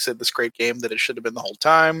and makes it this great game that it should have been the whole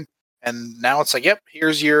time. And now it's like, yep,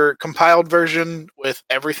 here's your compiled version with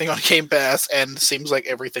everything on Game Pass and seems like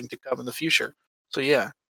everything to come in the future. So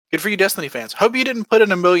yeah, good for you Destiny fans. Hope you didn't put in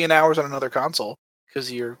 1 million hours on another console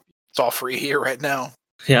because it's all free here right now.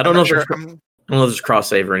 Yeah, I don't know. don't know if there's cross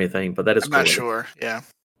save or anything, but that is I'm cool. not sure. Yeah.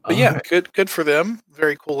 But yeah, good for them.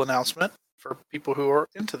 Very cool announcement for people who are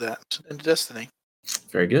into that, into Destiny.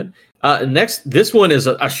 Very good. Next, this one is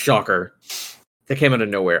a shocker that came out of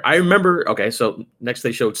nowhere. I remember, so next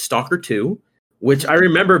they showed Stalker 2, which I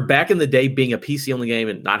remember back in the day being a PC-only game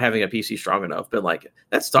and not having a PC strong enough, but like,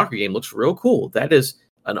 that Stalker game looks real cool. That is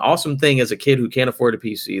an awesome thing as a kid who can't afford a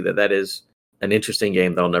PC, that is an interesting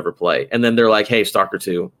game that I'll never play. And then they're like, hey, Stalker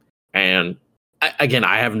 2. And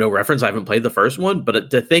I have no reference. I haven't played the first one, but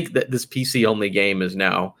to think that this PC-only game is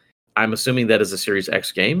now, I'm assuming that is a Series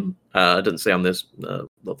X game. It doesn't say on this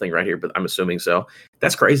little thing right here, but I'm assuming so.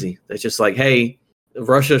 That's crazy. It's just like, hey,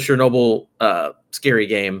 Russia Chernobyl scary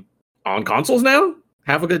game on consoles now?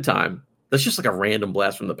 Have a good time. That's just like a random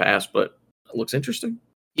blast from the past, but it looks interesting.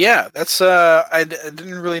 Yeah, that's I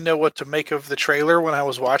didn't really know what to make of the trailer when I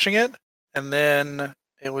was watching it, and then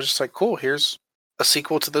it was just like, cool, here's a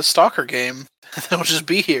sequel to the Stalker game that'll just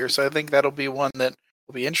be here. So I think that'll be one that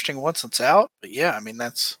will be interesting once it's out. But yeah, I mean,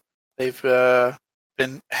 they've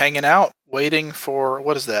been hanging out waiting for,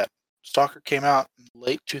 what is that? Stalker came out in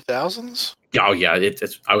late 2000s. Oh yeah,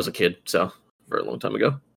 I was a kid, so very long time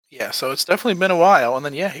ago. Yeah, so it's definitely been a while, and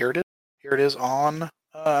then yeah, here it is. Here it is on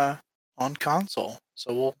console.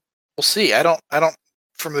 So we'll see. I don't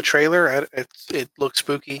from the trailer, it looks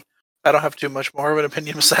spooky. I don't have too much more of an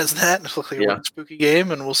opinion besides that. It looks like a spooky game,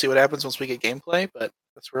 and we'll see what happens once we get gameplay. But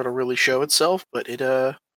that's where it'll really show itself. But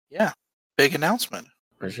big announcement.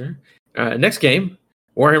 For sure. Next game,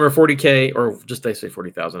 Warhammer 40K, or just they say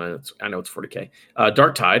 40,000. I know it's 40K.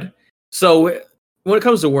 Darktide. So when it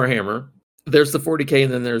comes to Warhammer, there's the 40K,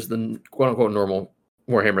 and then there's the quote unquote normal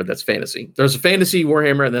Warhammer that's fantasy. There's a fantasy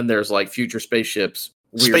Warhammer, and then there's like future spaceships,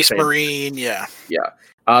 Space Marine, yeah.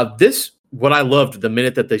 This, what I loved the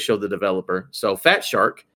minute that they showed the developer. So Fat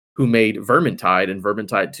Shark, who made Vermintide and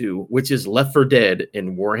Vermintide 2, which is Left 4 Dead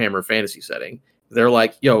in Warhammer fantasy setting. They're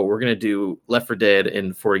like, yo, we're going to do Left 4 Dead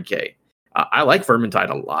in 40K. I like Vermintide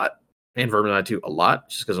a lot and Vermintide 2 a lot,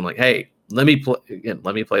 just because I'm like, hey, let me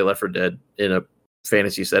play Left 4 Dead in a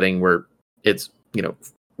fantasy setting where it's,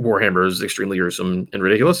 Warhammer is extremely gruesome and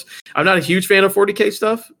ridiculous. I'm not a huge fan of 40K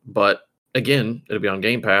stuff, but again, it'll be on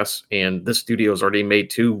Game Pass, and this studio's already made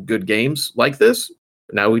 2 good games like this.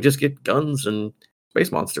 Now we just get guns and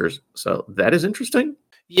space monsters. So that is interesting.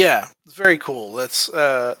 Yeah, it's very cool. That's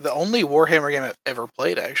the only Warhammer game I've ever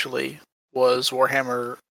played, actually, was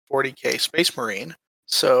Warhammer 40K Space Marine.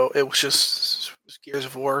 So it was just Gears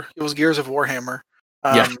of War. It was Gears of Warhammer.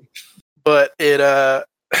 But it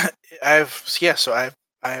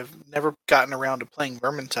I've never gotten around to playing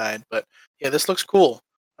Vermintide, but yeah, this looks cool.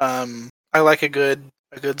 I like a good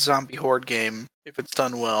zombie horde game if it's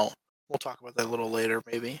done well. We'll talk about that a little later,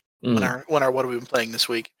 maybe when our what have we been playing this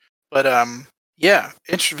week. But yeah,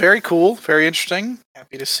 it's very cool, very interesting.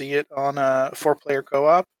 Happy to see it on 4-player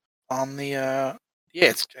co-op on the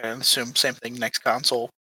it's I assume same thing next console.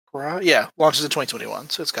 Launches in 2021,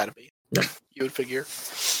 so it's got to be. Yep. You would figure.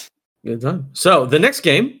 Good time. So the next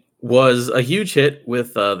game was a huge hit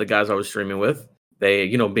with the guys I was streaming with. They,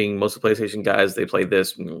 being mostly PlayStation guys, they played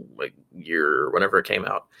this like year whenever it came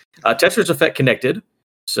out. Tetris Effect Connected.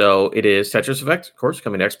 So it is Tetris Effect, of course,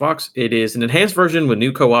 coming to Xbox. It is an enhanced version with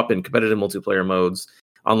new co-op and competitive multiplayer modes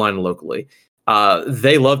online and locally.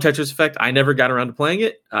 They love Tetris Effect. I never got around to playing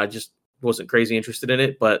it. I just wasn't crazy interested in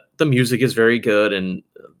it, but the music is very good, and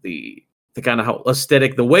the kind of how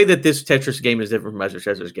aesthetic, the way that this Tetris game is different from other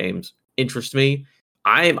Tetris games interests me.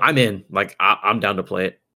 I'm in. Like, I'm down to play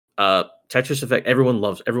it. Tetris Effect,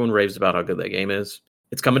 everyone raves about how good that game is.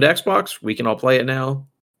 It's coming to Xbox. We can all play it now.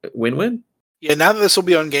 Win-win. Yeah, now that this will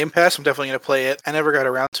be on Game Pass, I'm definitely going to play it. I never got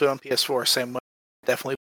around to it on PS4, same way.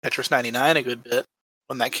 Definitely Tetris 99 a good bit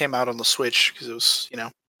when that came out on the Switch, because it was,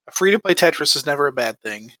 a free-to-play Tetris is never a bad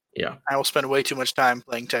thing. Yeah. I will spend way too much time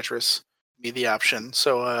playing Tetris, be the option.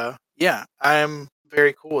 So, yeah, I'm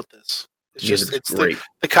very cool with this. It's great.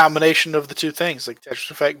 The combination of the two things, like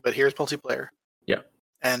Tetris Effect, but here's multiplayer. Yeah.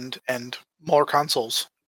 And more consoles.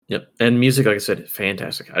 Yep. And music, like I said,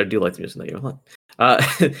 fantastic. I do like the music in that game a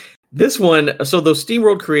lot. This one, so those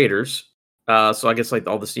SteamWorld creators, so I guess like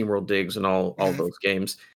all the SteamWorld digs and all those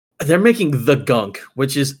games, they're making The Gunk,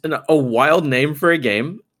 which is a wild name for a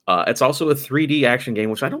game. It's also a 3D action game,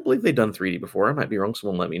 which I don't believe they've done 3D before. I might be wrong.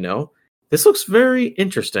 Someone let me know. This looks very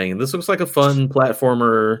interesting. This looks like a fun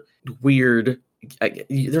platformer, weird.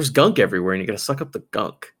 There's gunk everywhere, and you got to suck up the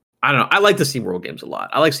gunk. I don't know. I like the SteamWorld games a lot.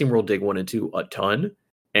 I like SteamWorld Dig 1 and 2 a ton,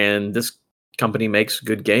 and this company makes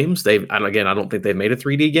good games. I don't think they've made a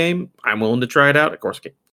 3D game. I'm willing to try it out. Of course,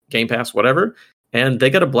 Game Pass, whatever. And they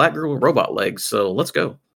got a black girl with robot legs, so let's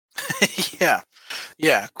go.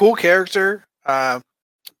 Yeah. Cool character.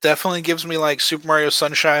 Definitely gives me like Super Mario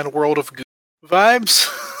Sunshine World of Goo vibes.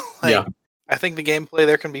 Yeah. I think the gameplay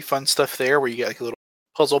there can be fun stuff there where you get like a little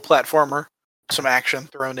puzzle platformer, some action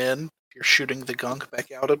thrown in. You're shooting the gunk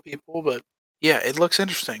back out at people, but yeah, it looks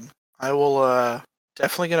interesting. I will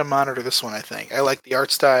definitely gonna monitor this one, I think. I like the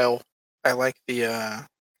art style. I like the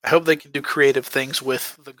I hope they can do creative things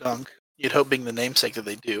with the gunk. You'd hope being the namesake that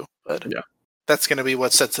they do, but Yeah. that's gonna be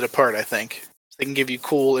what sets it apart, I think. They can give you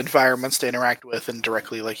cool environments to interact with and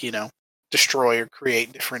directly like, destroy or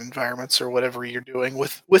create different environments or whatever you're doing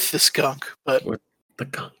with this gunk. But With the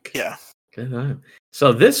gunk. yeah. Good on.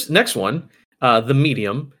 So this next one, The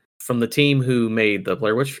Medium, from the team who made the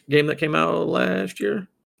Blair Witch game that came out last year.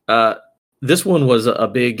 This one was a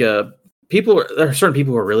big there are certain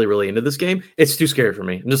people who are really, really into this game. It's too scary for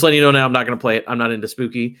me. I'm just letting you know now I'm not going to play it. I'm not into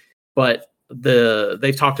spooky. But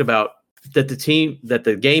they've talked about that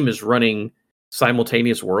the game is running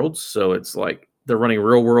simultaneous worlds. So it's like they're running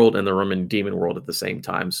real world and they're running demon world at the same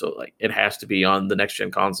time. So like it has to be on the next gen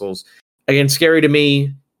consoles. Again, scary to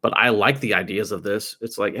me, but I like the ideas of this.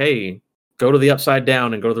 It's like, hey, go to the upside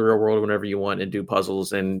down and go to the real world whenever you want and do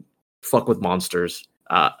puzzles and fuck with monsters.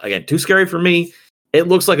 Again, too scary for me. It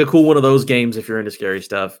looks like a cool one of those games if you're into scary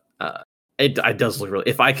stuff. It does look really.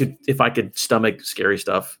 If I could stomach scary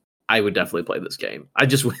stuff, I would definitely play this game.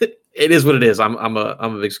 It is what it is. I'm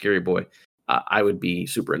a big scary boy. I would be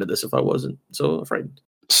super into this if I wasn't so afraid.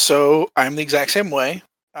 So I'm the exact same way.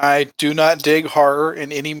 I do not dig horror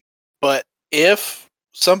in any, but if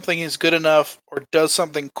something is good enough or does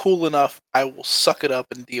something cool enough, I will suck it up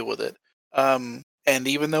and deal with it. And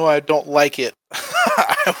even though I don't like it,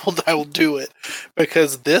 I will do it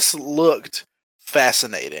because this looked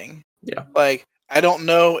fascinating. Yeah. Like, I don't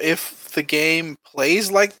know if the game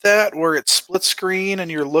plays like that, where it's split screen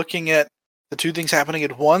and you're looking at the two things happening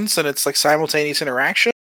at once and it's like simultaneous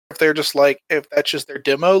interaction. If they're just like, if that's just their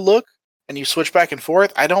demo look and you switch back and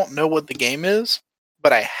forth, I don't know what the game is,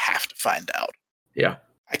 but I have to find out. Yeah.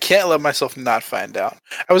 I can't let myself not find out.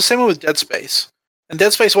 I was the same with Dead Space. And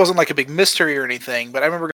Dead Space wasn't like a big mystery or anything, but I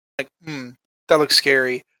remember like, that looks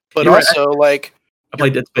scary. But You're also, right. like... I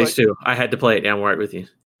played Dead Space too. I had to play it. Yeah, I'm right with you.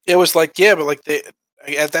 It was like, yeah, but like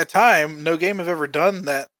at that time, no game have ever done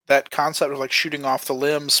that concept of like shooting off the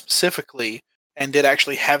limbs specifically and did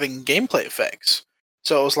actually having gameplay effects.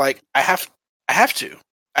 So it was like, I have to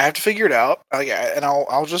figure it out.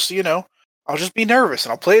 I'll just be nervous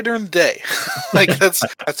and I'll play it during the day. Like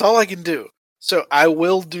that's all I can do. So I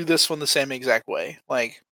will do this one the same exact way.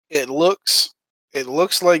 Like it looks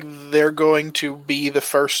like they're going to be the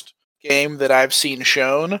first game that I've seen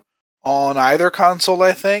shown on either console,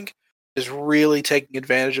 I think, is really taking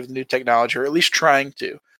advantage of the new technology, or at least trying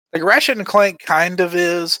to. Like Ratchet and Clank kind of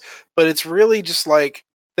is, but it's really just like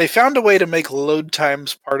they found a way to make load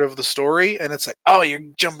times part of the story, and it's like, oh, you're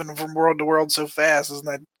jumping from world to world so fast, isn't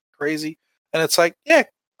that crazy? And it's like, yeah,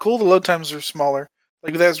 cool, the load times are smaller.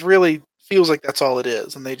 Like that's really feels like that's all it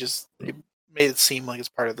is, and they made it seem like it's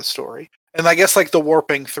part of the story. And I guess like the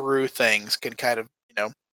warping through things can kind of,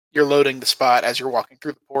 you're loading the spot as you're walking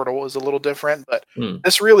through the portal is a little different, but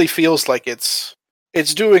this really feels like it's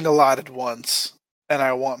doing a lot at once, and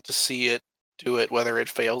I want to see it do it, whether it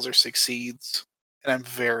fails or succeeds, and I'm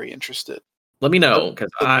very interested. Let me know, because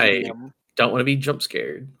I don't want to be jump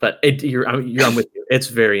scared, but I'm with you. It's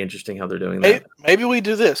very interesting how they're doing that. Maybe we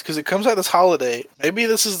do this, because it comes out this holiday. Maybe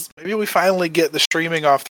we finally get the streaming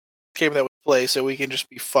off the game that we play, so we can just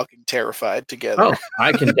be fucking terrified together. Oh,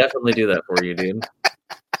 I can definitely do that for you, dude.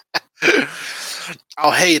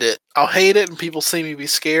 I'll hate it, and people see me be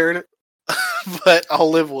scared, but I'll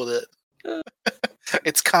live with it.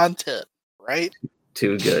 It's content, right?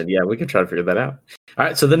 Too good. Yeah, we can try to figure that out. All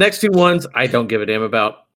right, so the next two ones I don't give a damn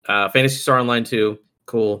about. Phantasy Star Online 2,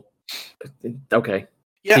 cool. Okay.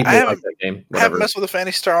 Yeah, people I haven't, like that game. I haven't messed with the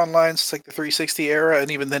Phantasy Star Online since like the 360 era, and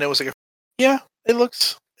even then it was like, it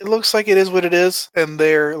looks like it is what it is, and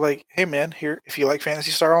they're like, hey man, here, if you like Phantasy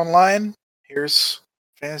Star Online, here's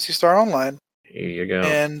Phantasy Star Online. Here you go.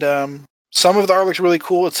 And some of the art looks really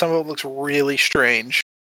cool, and some of it looks really strange.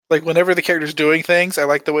 Like whenever the character's doing things, I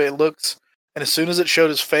like the way it looks, and as soon as it showed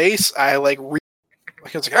his face, I like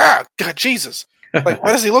it's like, God, Jesus, like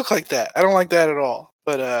why does he look like that? I don't like that at all.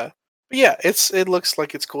 But yeah, it looks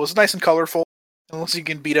like it's cool. It's nice and colorful. It looks like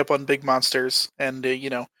you can beat up on big monsters and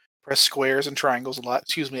press squares and triangles a lot.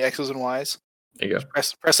 Excuse me, X's and Y's. There you go.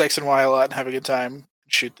 Press X and Y a lot and have a good time.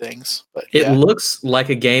 Shoot things, but it looks like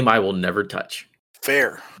a game I will never touch.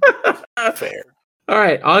 Fair. Fair. All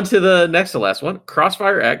right, on to the next to last one,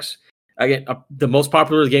 Crossfire X. Again, the most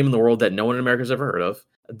popular game in the world that no one in America has ever heard of.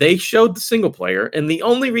 they showed the single player, and the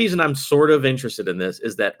only reason I'm sort of interested in this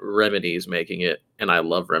is that Remedy is making it, and I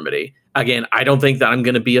love Remedy. Again, I don't think that I'm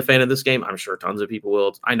going to be a fan of this game. I'm sure tons of people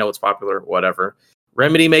will. I know it's popular, whatever.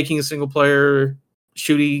 Remedy making a single player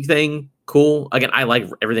shooty thing, cool. Again, I like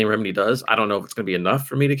everything Remedy does. I don't know if it's going to be enough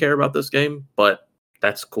for me to care about this game, but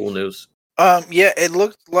that's cool news. Yeah, it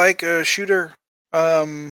looked like a shooter.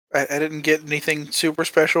 I didn't get anything super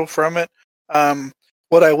special from it.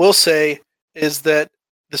 What I will say is that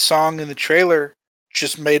the song in the trailer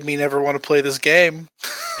just made me never want to play this game.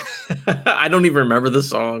 I don't even remember the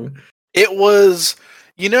song. It was,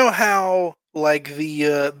 you know how like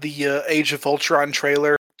the Age of Ultron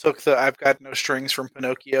trailer took the "I've Got No Strings" from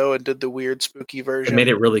Pinocchio and did the weird spooky version. It made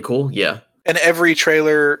it really cool. Yeah. And every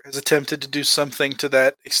trailer has attempted to do something to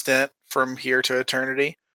that extent from here to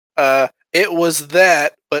eternity. It was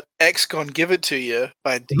that, but X Gonna Give It To You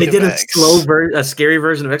by DMX. They did a scary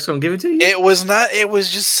version of X Gonna Give It To You? It was not, it was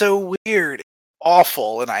just so weird,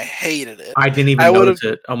 awful, and I hated it. I didn't even notice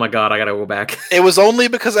it. Oh my god, I gotta go back. It was only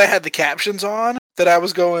because I had the captions on that I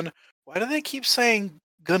was going, why do they keep saying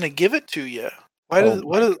 "gonna give it to you"?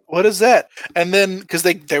 What is that? And then, because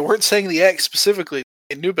they weren't saying the X specifically,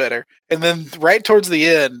 they knew better. And then right towards the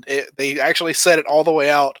end, they actually said it all the way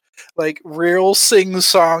out, like real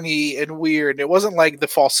sing-songy and weird. It wasn't like the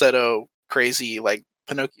falsetto crazy like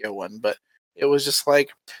Pinocchio one, but it was just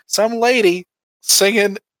like some lady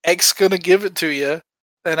singing "X Gonna Give It To You,"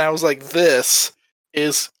 and I was like, this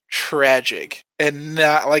is tragic and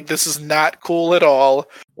not like, this is not cool at all.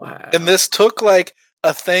 Wow. And this took like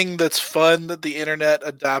a thing that's fun that the internet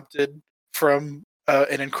adopted from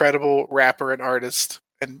an incredible rapper and artist,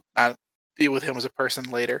 and I'll deal with him as a person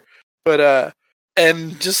later. But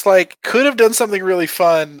and just like could have done something really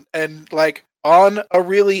fun and like on a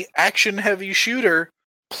really action heavy shooter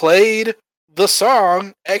played the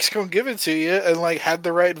song "X Gonna Give It To You" and like had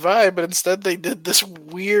the right vibe, but instead they did this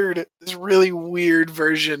really weird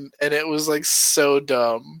version, and it was like so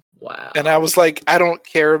dumb. Wow. And I was like, I don't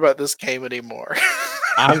care about this game anymore.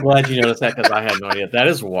 I'm glad you noticed that because I had no idea. That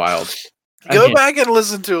is wild. Go back and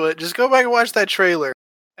listen to it. Just go back and watch that trailer,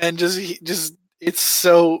 and just it's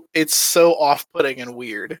so off-putting and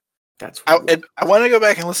weird. That's I want to go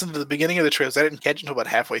back and listen to the beginning of the trailer. I didn't catch it until about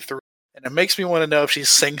halfway through, and it makes me want to know if she's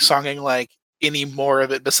sing-songing like any more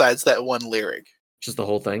of it besides that one lyric. just the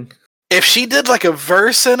whole thing. If she did like a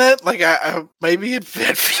verse in it, like I maybe it'd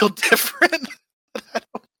feel different. I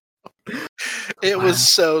don't know. It was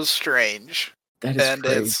so strange. That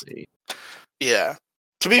is crazy. Yeah.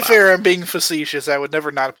 To be fair, I'm being facetious. I would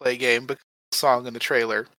never not play a game because of the song in the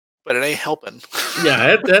trailer, but it ain't helping.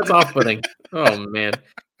 Yeah, that's off-putting. Oh man.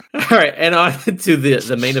 All right, and on to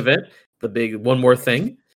the main event, the big one more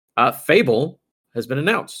thing. Fable has been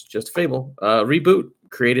announced. Just Fable reboot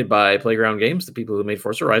created by Playground Games, the people who made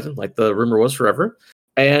Forza Horizon, like the rumor was forever.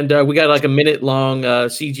 And we got like a minute-long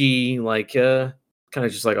CG, like kind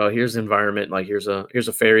of just like, oh, here's the environment, like here's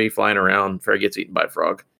a fairy flying around, fairy gets eaten by a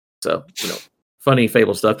frog. So funny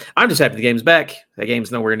Fable stuff. I'm just happy the game's back. The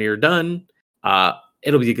game's nowhere near done.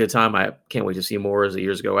 It'll be a good time. I can't wait to see more as the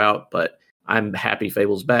years go out, but I'm happy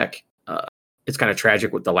Fable's back. It's kind of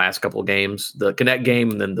tragic with the last couple of games, the Kinect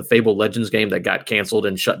game and then the Fable Legends game that got canceled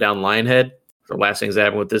and shut down Lionhead. The last things that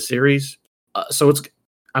happened with this series.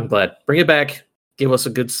 I'm glad. Bring it back. Give us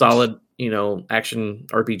a good, solid, action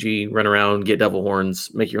RPG. Run around, get devil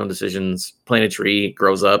horns, make your own decisions, plant a tree,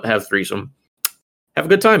 grows up, have threesome. Have a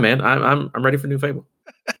good time, man. I'm ready for new Fable.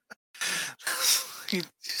 You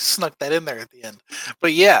snuck that in there at the end,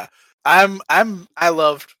 but yeah, I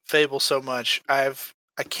loved Fable so much. I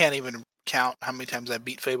can't even count how many times I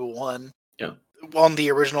beat Fable 1. Yeah, on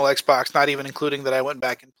the original Xbox, not even including that I went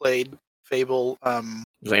back and played Fable. It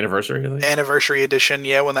was Anniversary Edition,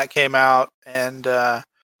 yeah, when that came out, and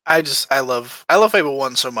I love Fable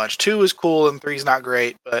 1 so much. 2 is cool and 3 is not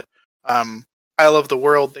great, but I love the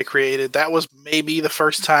world they created. That was maybe the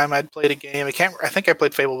first time I'd played a game. I think I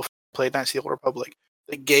played Fable before I played Knights of the Old Republic.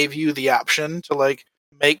 That gave you the option to like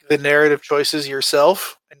make the narrative choices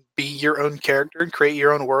yourself and be your own character and create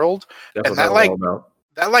your own world. That's and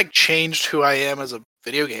that changed who I am as a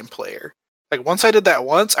video game player. Like once I did that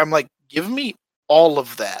once, I'm like, give me all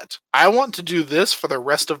of that. I want to do this for the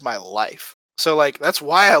rest of my life. So like that's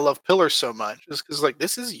why I love Pillars so much. Is because like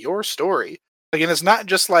this is your story. Like, and it's not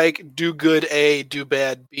just like do good A, do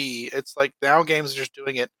bad B. It's like now games are just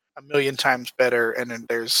doing it a million times better, and then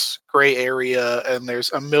there's gray area, and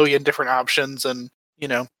there's a million different options, and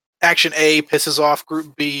action A pisses off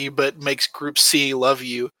Group B, but makes Group C love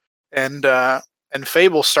you, and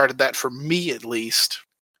Fable started that for me at least.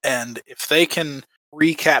 And if they can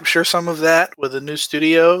recapture some of that with a new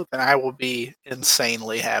studio, then I will be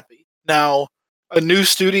insanely happy. Now, a new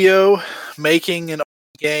studio making an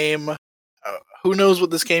game, who knows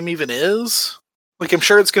what this game even is? Like, I'm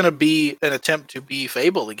sure it's going to be an attempt to be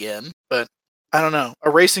Fable again, but I don't know. A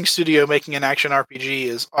racing studio making an action RPG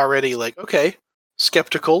is already like, okay,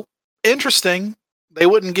 skeptical, interesting. They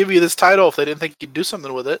wouldn't give you this title if they didn't think you could do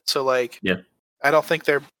something with it. So, like, Yeah. I don't think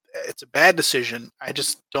it's a bad decision. I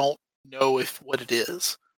just don't know what it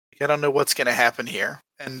is. I don't know what's going to happen here,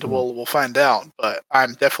 and we'll find out. But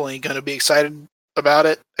I'm definitely going to be excited about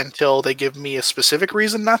it until they give me a specific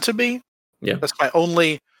reason not to be. Yeah, that's my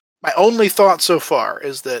only thought so far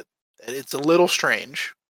is that it's a little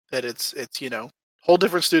strange that it's whole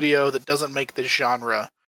different studio that doesn't make this genre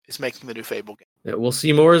is making the new Fable game. Yeah, we'll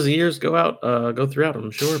see more as the years go throughout, I'm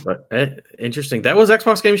sure. But interesting. That was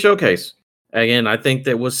Xbox Game Showcase. Again, I think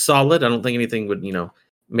that was solid. I don't think anything would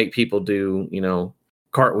make people do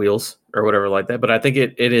cartwheels or whatever like that. But I think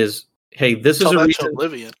it is. Hey, this is a reason.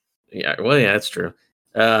 Oblivion. Yeah, well, yeah, that's true.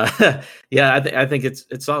 Yeah, I think it's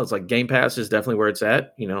solid. It's like Game Pass is definitely where it's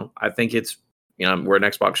at. I think it's we're an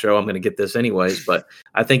Xbox show. I'm going to get this anyways, but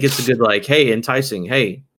I think it's a good hey, enticing.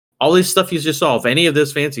 Hey, all this stuff you just saw. If any of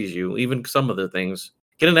this fancies you, even some of the things,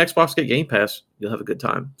 get an Xbox, get Game Pass. You'll have a good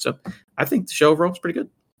time. So I think the show overall is pretty good.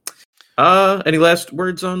 Any last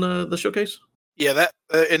words on the showcase? Yeah, that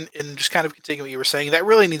and just kind of continuing what you were saying, that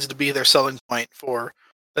really needs to be their selling point for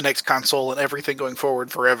the next console and everything going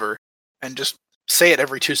forward forever. And just say it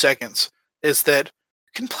every 2 seconds, is that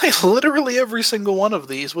you can play literally every single one of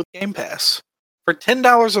these with Game Pass. For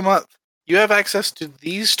 $10 a month, you have access to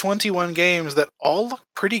these 21 games that all look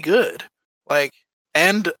pretty good.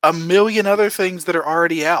 And a million other things that are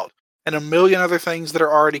already out. And a million other things that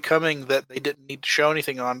are already coming that they didn't need to show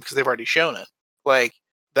anything on because they've already shown it.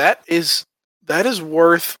 That is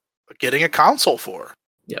worth getting a console for.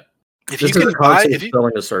 Yep. If you can buy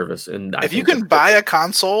selling a service, and if you can buy a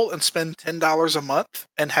console and spend $10 a month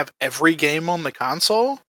and have every game on the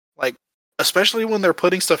console, especially when they're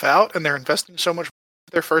putting stuff out and they're investing so much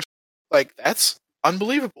for their first, that's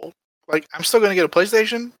unbelievable. I'm still going to get a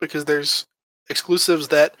PlayStation because there's exclusives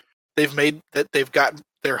that they've made that they've got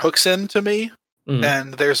their hooks into me,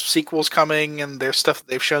 and there's sequels coming, and there's stuff that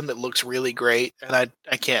they've shown that looks really great, and I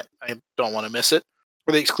don't want to miss it.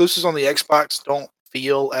 Where the exclusives on the Xbox don't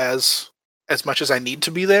feel as much as I need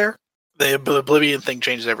to be there. The Oblivion thing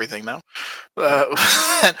changes everything now.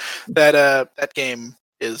 That game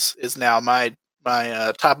is now my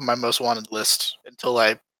top of my most wanted list until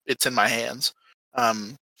it's in my hands.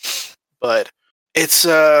 But it's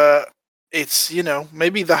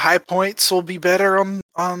maybe the high points will be better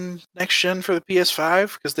on next gen for the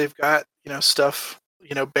PS5 because they've got stuff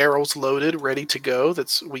barrels loaded ready to go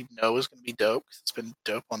we know is going to be dope. It's been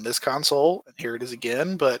dope on this console, and here it is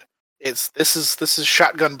again. But this is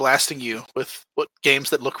shotgun blasting you with what games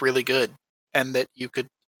that look really good and that you could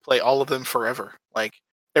play all of them forever.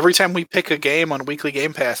 Every time we pick a game on weekly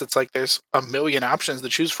Game Pass, it's there's a million options to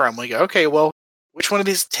choose from. We go, okay, well, which one of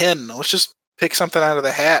these 10? Let's just pick something out of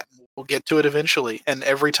the hat. We'll get to it eventually. And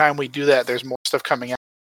every time we do that, there's more stuff coming out.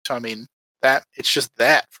 So, it's just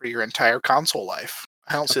that for your entire console life.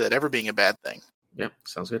 I don't see that ever being a bad thing. Yeah,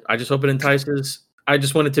 sounds good. I just hope it entices. I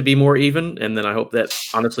just want it to be more even. And then I hope that,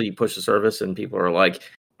 honestly, you push the service and people are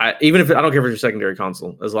even if I don't care if it's your secondary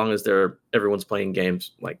console, as long as everyone's playing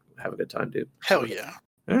games, have a good time, dude. Hell yeah.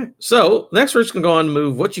 All right. So next we're just going to go on and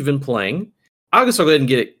move what you've been playing. I guess I'll go ahead and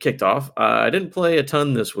get it kicked off. I didn't play a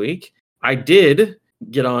ton this week. I did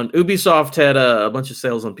get on. Ubisoft had a bunch of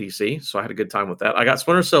sales on PC, so I had a good time with that. I got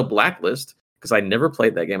Splinter Cell Blacklist because I never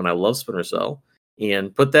played that game, and I love Splinter Cell.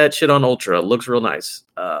 And put that shit on Ultra. It looks real nice.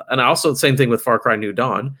 And I also, the same thing with Far Cry New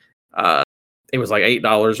Dawn. It was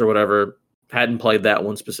 $8 or whatever. Hadn't played that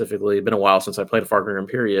one specifically. Been a while since I played a Far Cry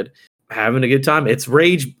period. Having a good time. It's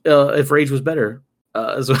Rage. If Rage was better,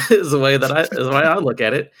 is the way I look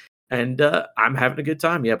at it. And I'm having a good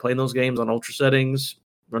time. Yeah, playing those games on Ultra settings,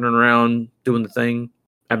 running around, doing the thing.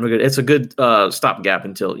 It's a good stopgap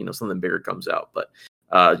until something bigger comes out. But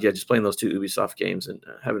just playing those 2 Ubisoft games and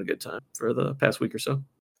having a good time for the past week or so.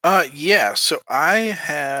 Yeah. So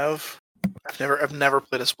I've never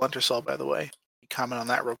played a Splinter Cell, by the way. Comment on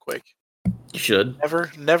that real quick. You should.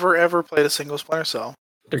 Never ever played a single Splinter Cell.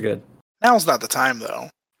 They're good. Now's not the time, though.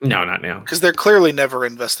 No, not now. Because they're clearly never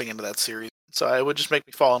investing into that series. So it would just make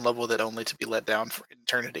me fall in love with it only to be let down for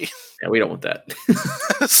eternity. Yeah, we don't want that.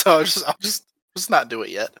 So I'll just not do it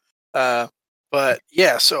yet. But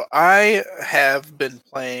yeah, so I have been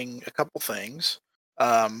playing a couple things.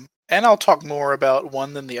 And I'll talk more about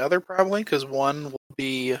one than the other probably, because one will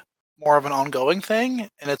be more of an ongoing thing,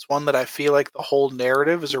 and it's one that I feel like the whole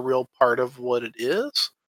narrative is a real part of what it is.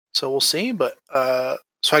 So we'll see. But so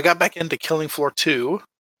I got back into Killing Floor 2.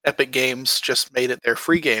 Epic Games just made it their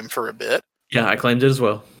free game for a bit. Yeah, I claimed it as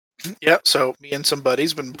well. Yeah, so me and some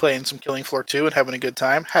buddies been playing some Killing Floor 2 and having a good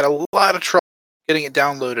time. Had a lot of trouble getting it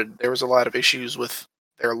downloaded. There was a lot of issues with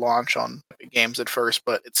their launch on Epic Games at first,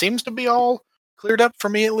 but it seems to be all cleared up for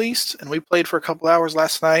me at least. And we played for a couple hours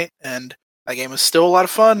last night, and that game is still a lot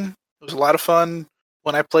of fun. It was a lot of fun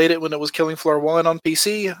when I played it when it was Killing Floor 1 on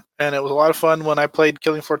PC, and it was a lot of fun when I played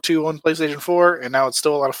Killing Floor 2 on PlayStation 4, and now it's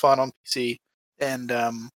still a lot of fun on PC. And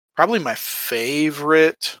probably my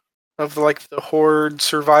favorite of the Horde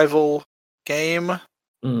survival game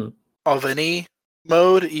of any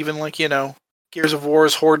mode, even Gears of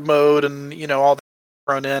War's Horde mode and all that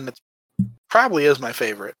thrown in. It probably is my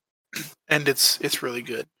favorite, and it's really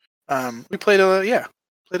good. We played a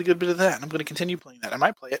good bit of that, and I'm going to continue playing that. I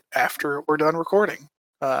might play it after we're done recording,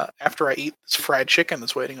 after I eat this fried chicken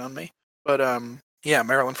that's waiting on me. But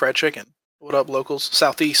Maryland fried chicken. What up, locals?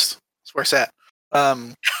 Southeast. That's where it's at.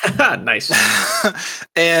 Nice.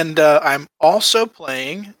 And I'm also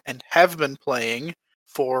playing, and have been playing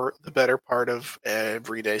for the better part of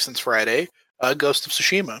every day since Friday, Ghost of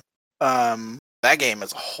Tsushima. That game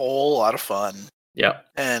is a whole lot of fun. Yeah.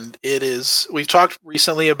 And it is. We've talked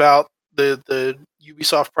recently about the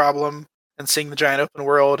Ubisoft problem and seeing the giant open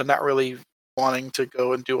world and not really wanting to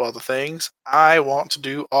go and do all the things. I want to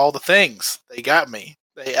do all the things. They got me.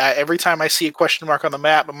 Every time I see a question mark on the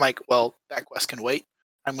map, I'm like, well, that quest can wait.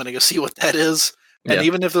 I'm going to go see what that is. And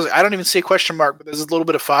even if I don't even see a question mark, but there's a little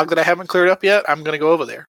bit of fog that I haven't cleared up yet, I'm going to go over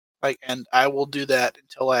there. And I will do that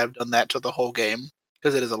until I have done that to the whole game,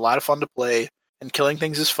 because it is a lot of fun to play, and killing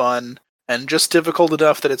things is fun, and just difficult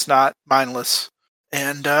enough that it's not mindless.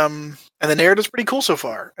 And the narrative's pretty cool so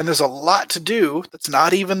far. And there's a lot to do that's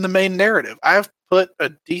not even the main narrative. I've put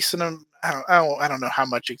a decent I don't know how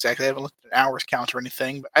much exactly. I haven't looked at an hours count or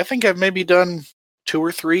anything, but I think I've maybe done 2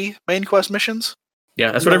 or 3 main quest missions.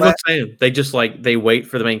 Yeah, that's what everyone's saying. They just they wait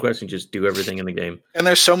for the main quest and just do everything in the game. And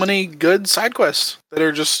there's so many good side quests that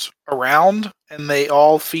are just around, and they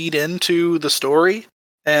all feed into the story.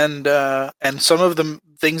 And some of the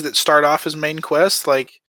things that start off as main quests, I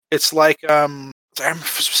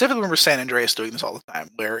specifically remember San Andreas doing this all the time,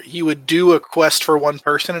 where you would do a quest for one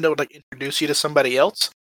person and it would introduce you to somebody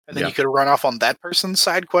else. And then you could run off on that person's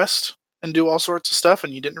side quest and do all sorts of stuff,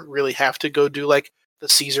 and you didn't really have to go do the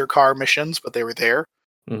Caesar car missions, but they were there.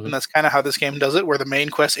 Mm-hmm. And that's kind of how this game does it, where the main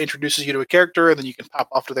quest introduces you to a character, and then you can pop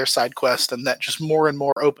off to their side quest, and that just more and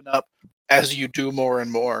more open up as you do more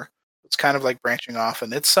and more. It's kind of like branching off,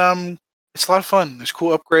 and it's a lot of fun. There's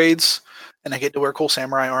cool upgrades, and I get to wear cool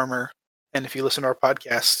samurai armor. And if you listen to our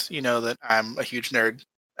podcast, you know that I'm a huge nerd,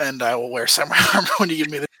 and I will wear samurai armor when you give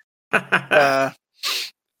me the.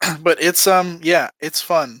 But it's it's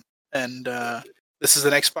fun, and this is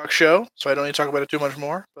an Xbox show, so I don't need to talk about it too much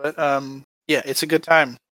more. But it's a good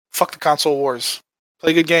time. Fuck the console wars.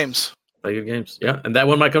 Play good games. Yeah, and that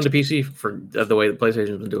one might come to PC for the way the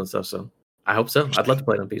PlayStation's been doing stuff. So I hope so. I'd love to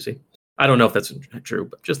play it on PC. I don't know if that's true,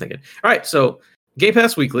 but just thinking. All right, so Game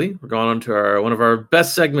Pass Weekly. We're going on to one of our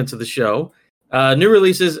best segments of the show. New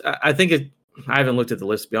releases. I haven't looked at the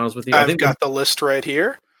list, to be honest with you. I've got the list right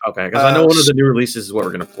here. Okay, because I know one of the new releases is what we're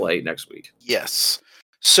going to play next week. Yes.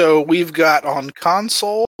 So we've got on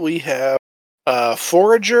console, we have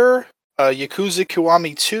Forager, Yakuza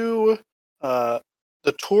Kiwami 2, The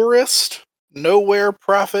Tourist, Nowhere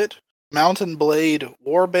Prophet, Mountain Blade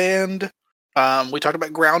Warband. We talked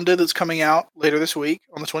about Grounded that's coming out later this week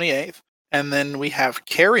on the 28th. And then we have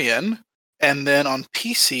Carrion. And then on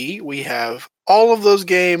PC, we have all of those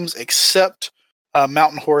games except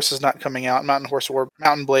Mountain Horse is not coming out.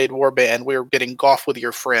 Mountain Blade Warband. We're getting Golf with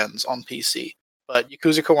Your Friends on PC. But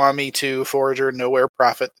Yakuza Kiwami 2, Forager, Nowhere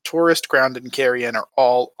Prophet, The Tourist, Grounded, and Carrion are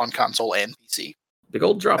all on console and PC. Big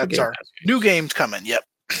old drop of games. Our new games coming, yep.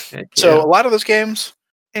 Heck so yeah. A lot of those games,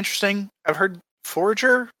 interesting. I've heard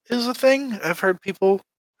Forager is a thing. I've heard people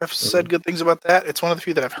have said good things about that. It's one of the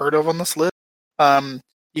few that I've heard of on this list. Yakuza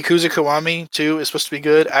Kiwami 2 is supposed to be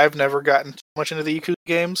good. I've never gotten too much into the Yakuza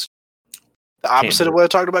games. The opposite of what I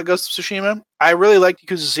talked about Ghost of Tsushima. I really liked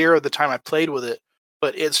Yakuza 0 the time I played with it,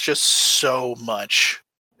 but it's just so much.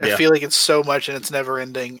 I feel like it's so much and it's never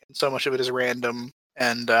ending, and so much of it is random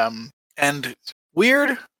and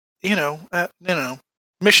weird.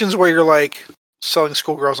 Missions where you're selling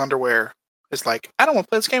schoolgirls underwear. It's I don't want to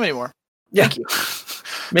play this game anymore. Yeah. Thank you.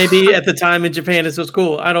 Maybe at the time in Japan it was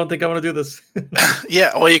cool. I don't think I want to do this.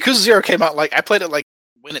 Yeah, well, Yakuza 0 came out I played it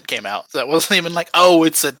when it came out. So it wasn't even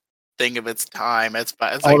it's a thing of its time. It's Oh,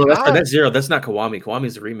 like, no, that's Zero. That's not Kiwami.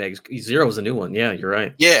 Kiwami's the remake. Zero is a new one. Yeah, you're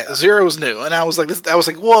right. yeah, Zero's new, and I was like,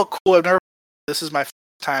 well, cool. I've never. This is my first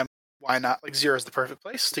time. Why not? Like, Zero's the perfect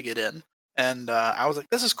place to get in, and I was like,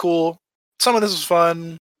 this is cool. Some of this is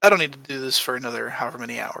fun. I don't need to do this for another however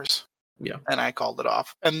many hours. Yeah. And I called it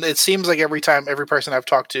off. And it seems like every person I've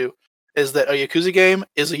talked to is that a Yakuza game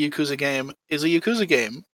is a Yakuza game is a Yakuza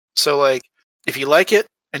game. So, like, if you like it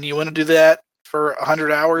and you want to do that for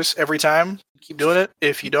 100 hours every time, keep doing it.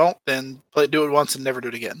 If you don't, then do it once and never do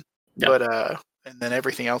it again. Yeah. But and then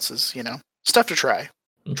everything else is, stuff to try.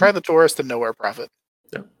 Mhm. Try the Tourist and Nowhere Profit.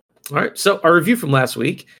 Yeah. All right. So our review from last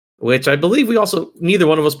week, which I believe neither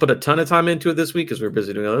one of us put a ton of time into it this week because we were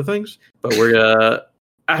busy doing other things. But we're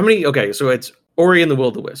okay, so it's Ori and the Will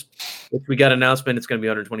of the Wisp, which we got an announcement. It's going to be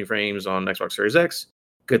 120 frames on Xbox Series X.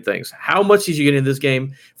 Good things. How much did you get into this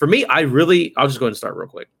game? For me, I'll just go ahead and start real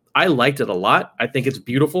quick. I liked it a lot. I think it's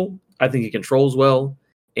beautiful. I think it controls well.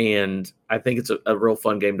 And I think it's a real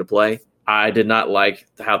fun game to play. I did not like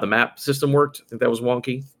how the map system worked. I think that was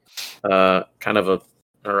wonky. Kind of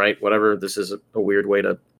all right, whatever. This is a weird way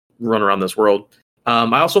to run around this world.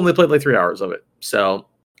 I also only played like 3 hours of it. So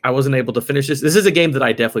I wasn't able to finish this. This is a game that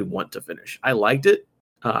I definitely want to finish. I liked it.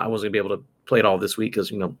 I wasn't going to be able to play it all this week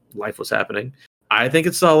because, life was happening. I think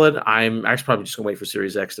it's solid. I'm actually probably just going to wait for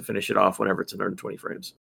Series X to finish it off whenever it's 120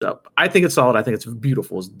 frames. So I think it's solid. I think it's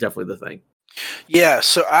beautiful is definitely the thing. Yeah,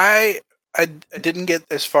 so I didn't get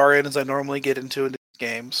as far in as I normally get into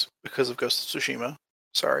games because of Ghost of Tsushima.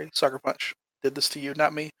 Sorry, Sucker Punch did this to you,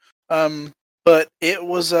 not me. But it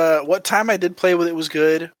was what time I did play with it was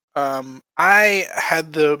good. I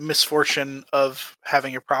had the misfortune of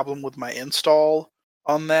having a problem with my install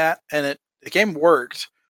on that, and the game worked,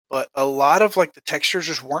 but a lot of like the textures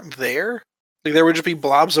just weren't there. Like there would just be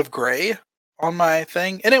blobs of gray on my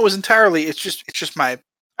thing, and it was entirely it's just I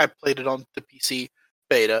played it on the PC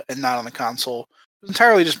beta and not on the console. It was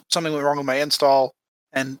entirely just something went wrong with my install,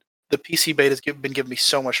 and the PC beta has been giving me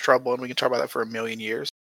so much trouble, and we can talk about that for a million years.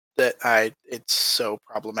 That it's so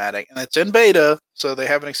problematic, and it's in beta, so they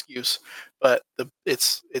have an excuse, but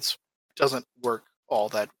it's doesn't work all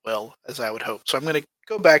that well as I would hope. So I'm going to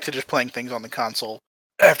go back to just playing things on the console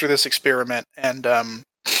after this experiment, and so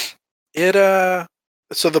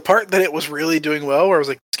the part that it was really doing well, where I was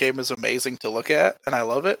like, this game is amazing to look at, and I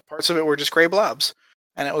love it. Parts of it were just gray blobs,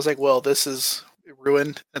 and it was like, well, this is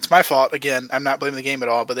ruined. It's my fault again. I'm not blaming the game at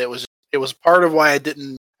all, but it was part of why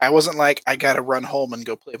I wasn't like, I gotta run home and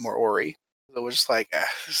go play more Ori. It was just like,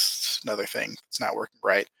 this is another thing. It's not working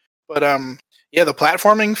right. But yeah, the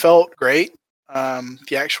platforming felt great.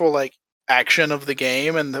 The actual like action of the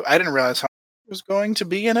game, and I didn't realize how it was going to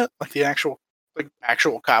be in it. Like the actual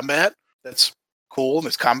combat. That's cool. And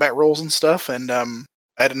there's combat rolls and stuff. And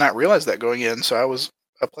I did not realize that going in. So I was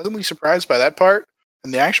pleasantly surprised by that part.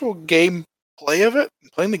 And the actual game play of it,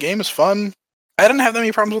 playing the game is fun. I didn't have that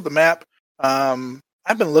many problems with the map.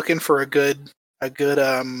 I've been looking for a good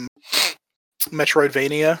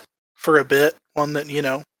Metroidvania for a bit, one that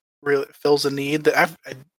really fills a need that I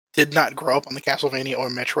did not grow up on the Castlevania or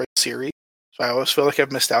Metroid series, so I always feel like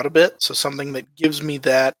I've missed out a bit. So something that gives me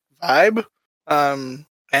that vibe, and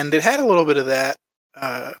it had a little bit of that,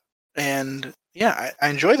 and yeah, I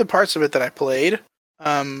enjoy the parts of it that I played,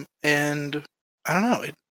 and I don't know,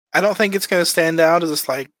 I don't think it's going to stand out as this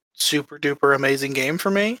like super duper amazing game for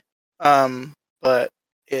me. But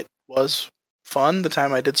it was fun the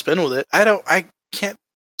time I did spend with it. I can't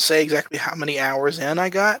say exactly how many hours in I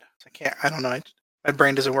got. I don't know. My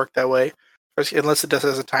brain doesn't work that way. Unless it does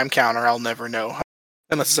as a time counter, I'll never know.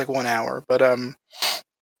 Unless it's like 1 hour. But I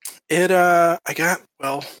got,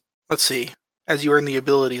 well, let's see. As you earn the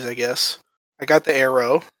abilities, I guess. I got the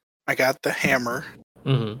arrow. I got the hammer.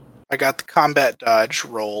 Mm-hmm. I got the combat dodge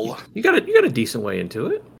roll. You got a decent way into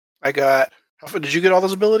it. Did you get all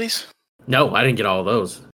those abilities? No, I didn't get all of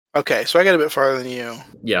those. Okay, so I got a bit farther than you.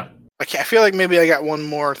 Yeah. I feel like maybe I got one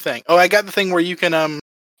more thing. Oh, I got the thing where you can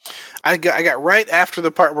I got right after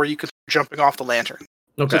the part where you can start jumping off the lantern.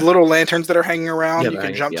 Okay. The little lanterns that are hanging around, Yeah, you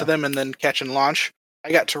can jump to them and then catch and launch.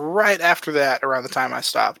 I got to right after that around the time I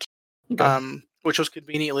stopped. Okay. Which was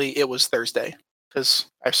conveniently, it was Thursday. Because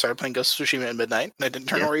I started playing Ghost of Tsushima at midnight, and I didn't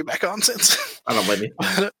turn Ori back on since. I don't blame you.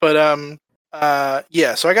 But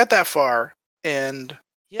yeah, so I got that far, and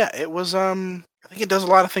yeah, it was I think it does a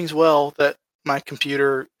lot of things well that my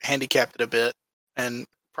computer handicapped it a bit, and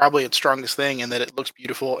probably its strongest thing in that it looks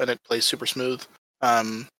beautiful and it plays super smooth.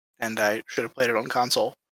 And I should have played it on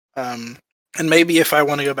console. And maybe if I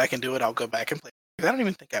want to go back and do it, I'll go back and play. I don't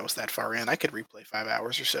even think I was that far in. I could replay 5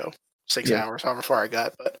 hours or so, 6 hours, however far I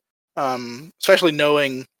got. But especially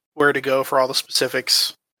knowing where to go for all the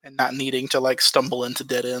specifics and not needing to like stumble into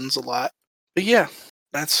dead ends a lot. But yeah,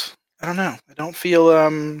 I don't know. I don't feel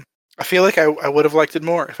I feel like I would have liked it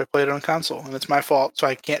more if I played it on console, and it's my fault, so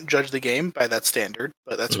I can't judge the game by that standard.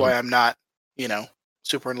 But that's why I'm not,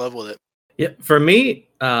 super in love with it. Yeah, for me,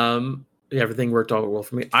 everything worked all well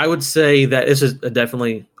for me. I would say that this is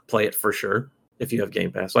definitely play it for sure if you have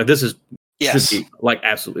Game Pass. Like this is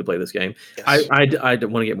absolutely play this game. Yes. I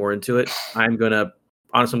want to get more into it. I'm gonna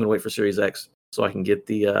wait for Series X so I can get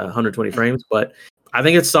the 120 frames, but I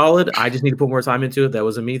think it's solid. I just need to put more time into it. That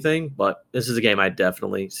was a me thing, but this is a game I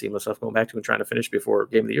definitely see myself going back to and trying to finish before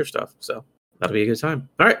Game of the Year stuff. So that'll be a good time.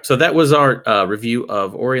 All right, so that was our review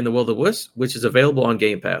of Ori and the Will of the Wisps, which is available on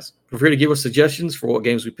Game Pass. Feel free to give us suggestions for what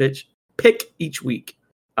games we pick each week.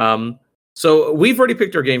 So we've already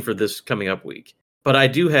picked our game for this coming up week, but I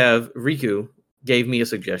do have Riku gave me a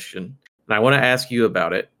suggestion, and I want to ask you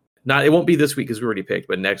about it. It won't be this week because we already picked,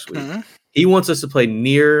 but next week. Mm-hmm. He wants us to play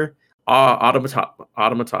Nier Automata.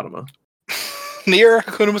 Nier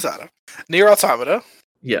Hakuna Matata. Nier Automata.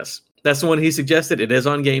 Yes, that's the one he suggested. It is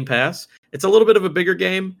on Game Pass. It's a little bit of a bigger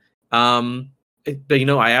game. But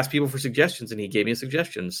I asked people for suggestions, and he gave me a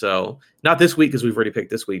suggestion. So not this week because we've already picked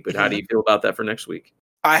this week. But how do you feel about that for next week?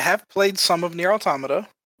 I have played some of Nier Automata.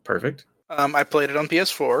 Perfect. I played it on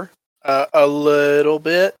PS4 a little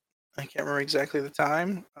bit. I can't remember exactly the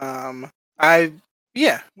time.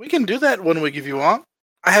 We can do that one week if you want.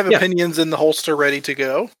 I have opinions in the holster ready to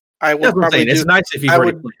go. I would probably it's nice if you've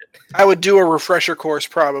already played it. I would do a refresher course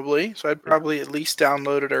probably, so I'd probably at least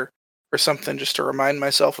download it or something just to remind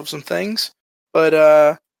myself of some things.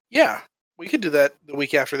 But we could do that the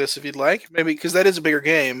week after this if you'd like. Maybe because that is a bigger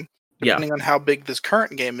game. Depending on how big this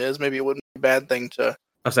current game is, maybe it wouldn't be a bad thing to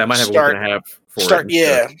I might have a week and a half for start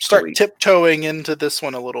tiptoeing into this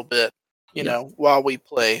one a little bit, while we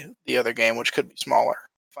play the other game, which could be smaller.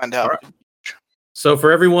 Find out. Right. So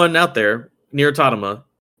for everyone out there, Nier Automata,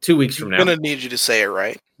 2 weeks from now. I'm going to need you to say it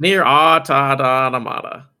right. Nier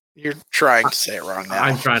Automata. You're trying to say it wrong now.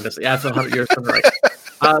 I'm trying to say that's 100 years from right.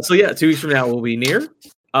 2 weeks from now will be Nier.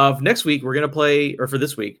 Next week, we're going to play, or for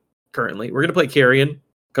this week, currently, we're going to play Carrion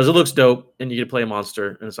because it looks dope and you get to play a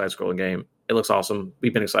monster in a side-scrolling game. It looks awesome.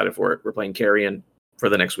 We've been excited for it. We're playing Carrion for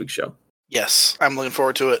the next week's show. Yes, I'm looking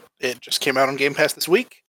forward to it. It just came out on Game Pass this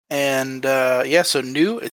week. And so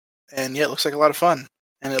new. And it looks like a lot of fun.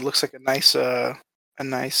 And it looks like a nice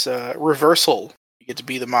reversal. You get to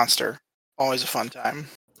be the monster. Always a fun time.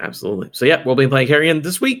 Absolutely. So we'll be playing Carrion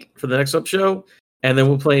this week for the next up show. And then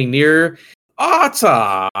we're playing Nier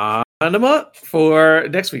Automata for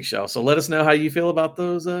next week's show. So let us know how you feel about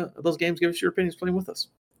those games. Give us your opinions playing with us.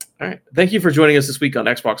 All right. Thank you for joining us this week on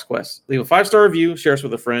Xbox Quest. Leave a 5-star review, share us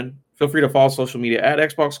with a friend. Feel free to follow social media at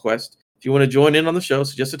Xbox Quest. If you want to join in on the show,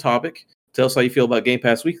 suggest a topic, tell us how you feel about Game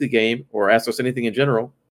Pass Weekly Game, or ask us anything in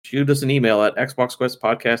general, shoot us an email at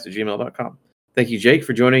xboxquestpodcast@gmail.com. Thank you, Jake,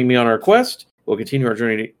 for joining me on our quest. We'll continue our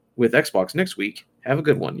journey with Xbox next week. Have a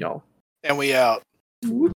good one, y'all. And we out.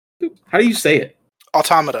 How do you say it?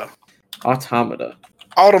 Automata. Automata.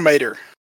 Automator.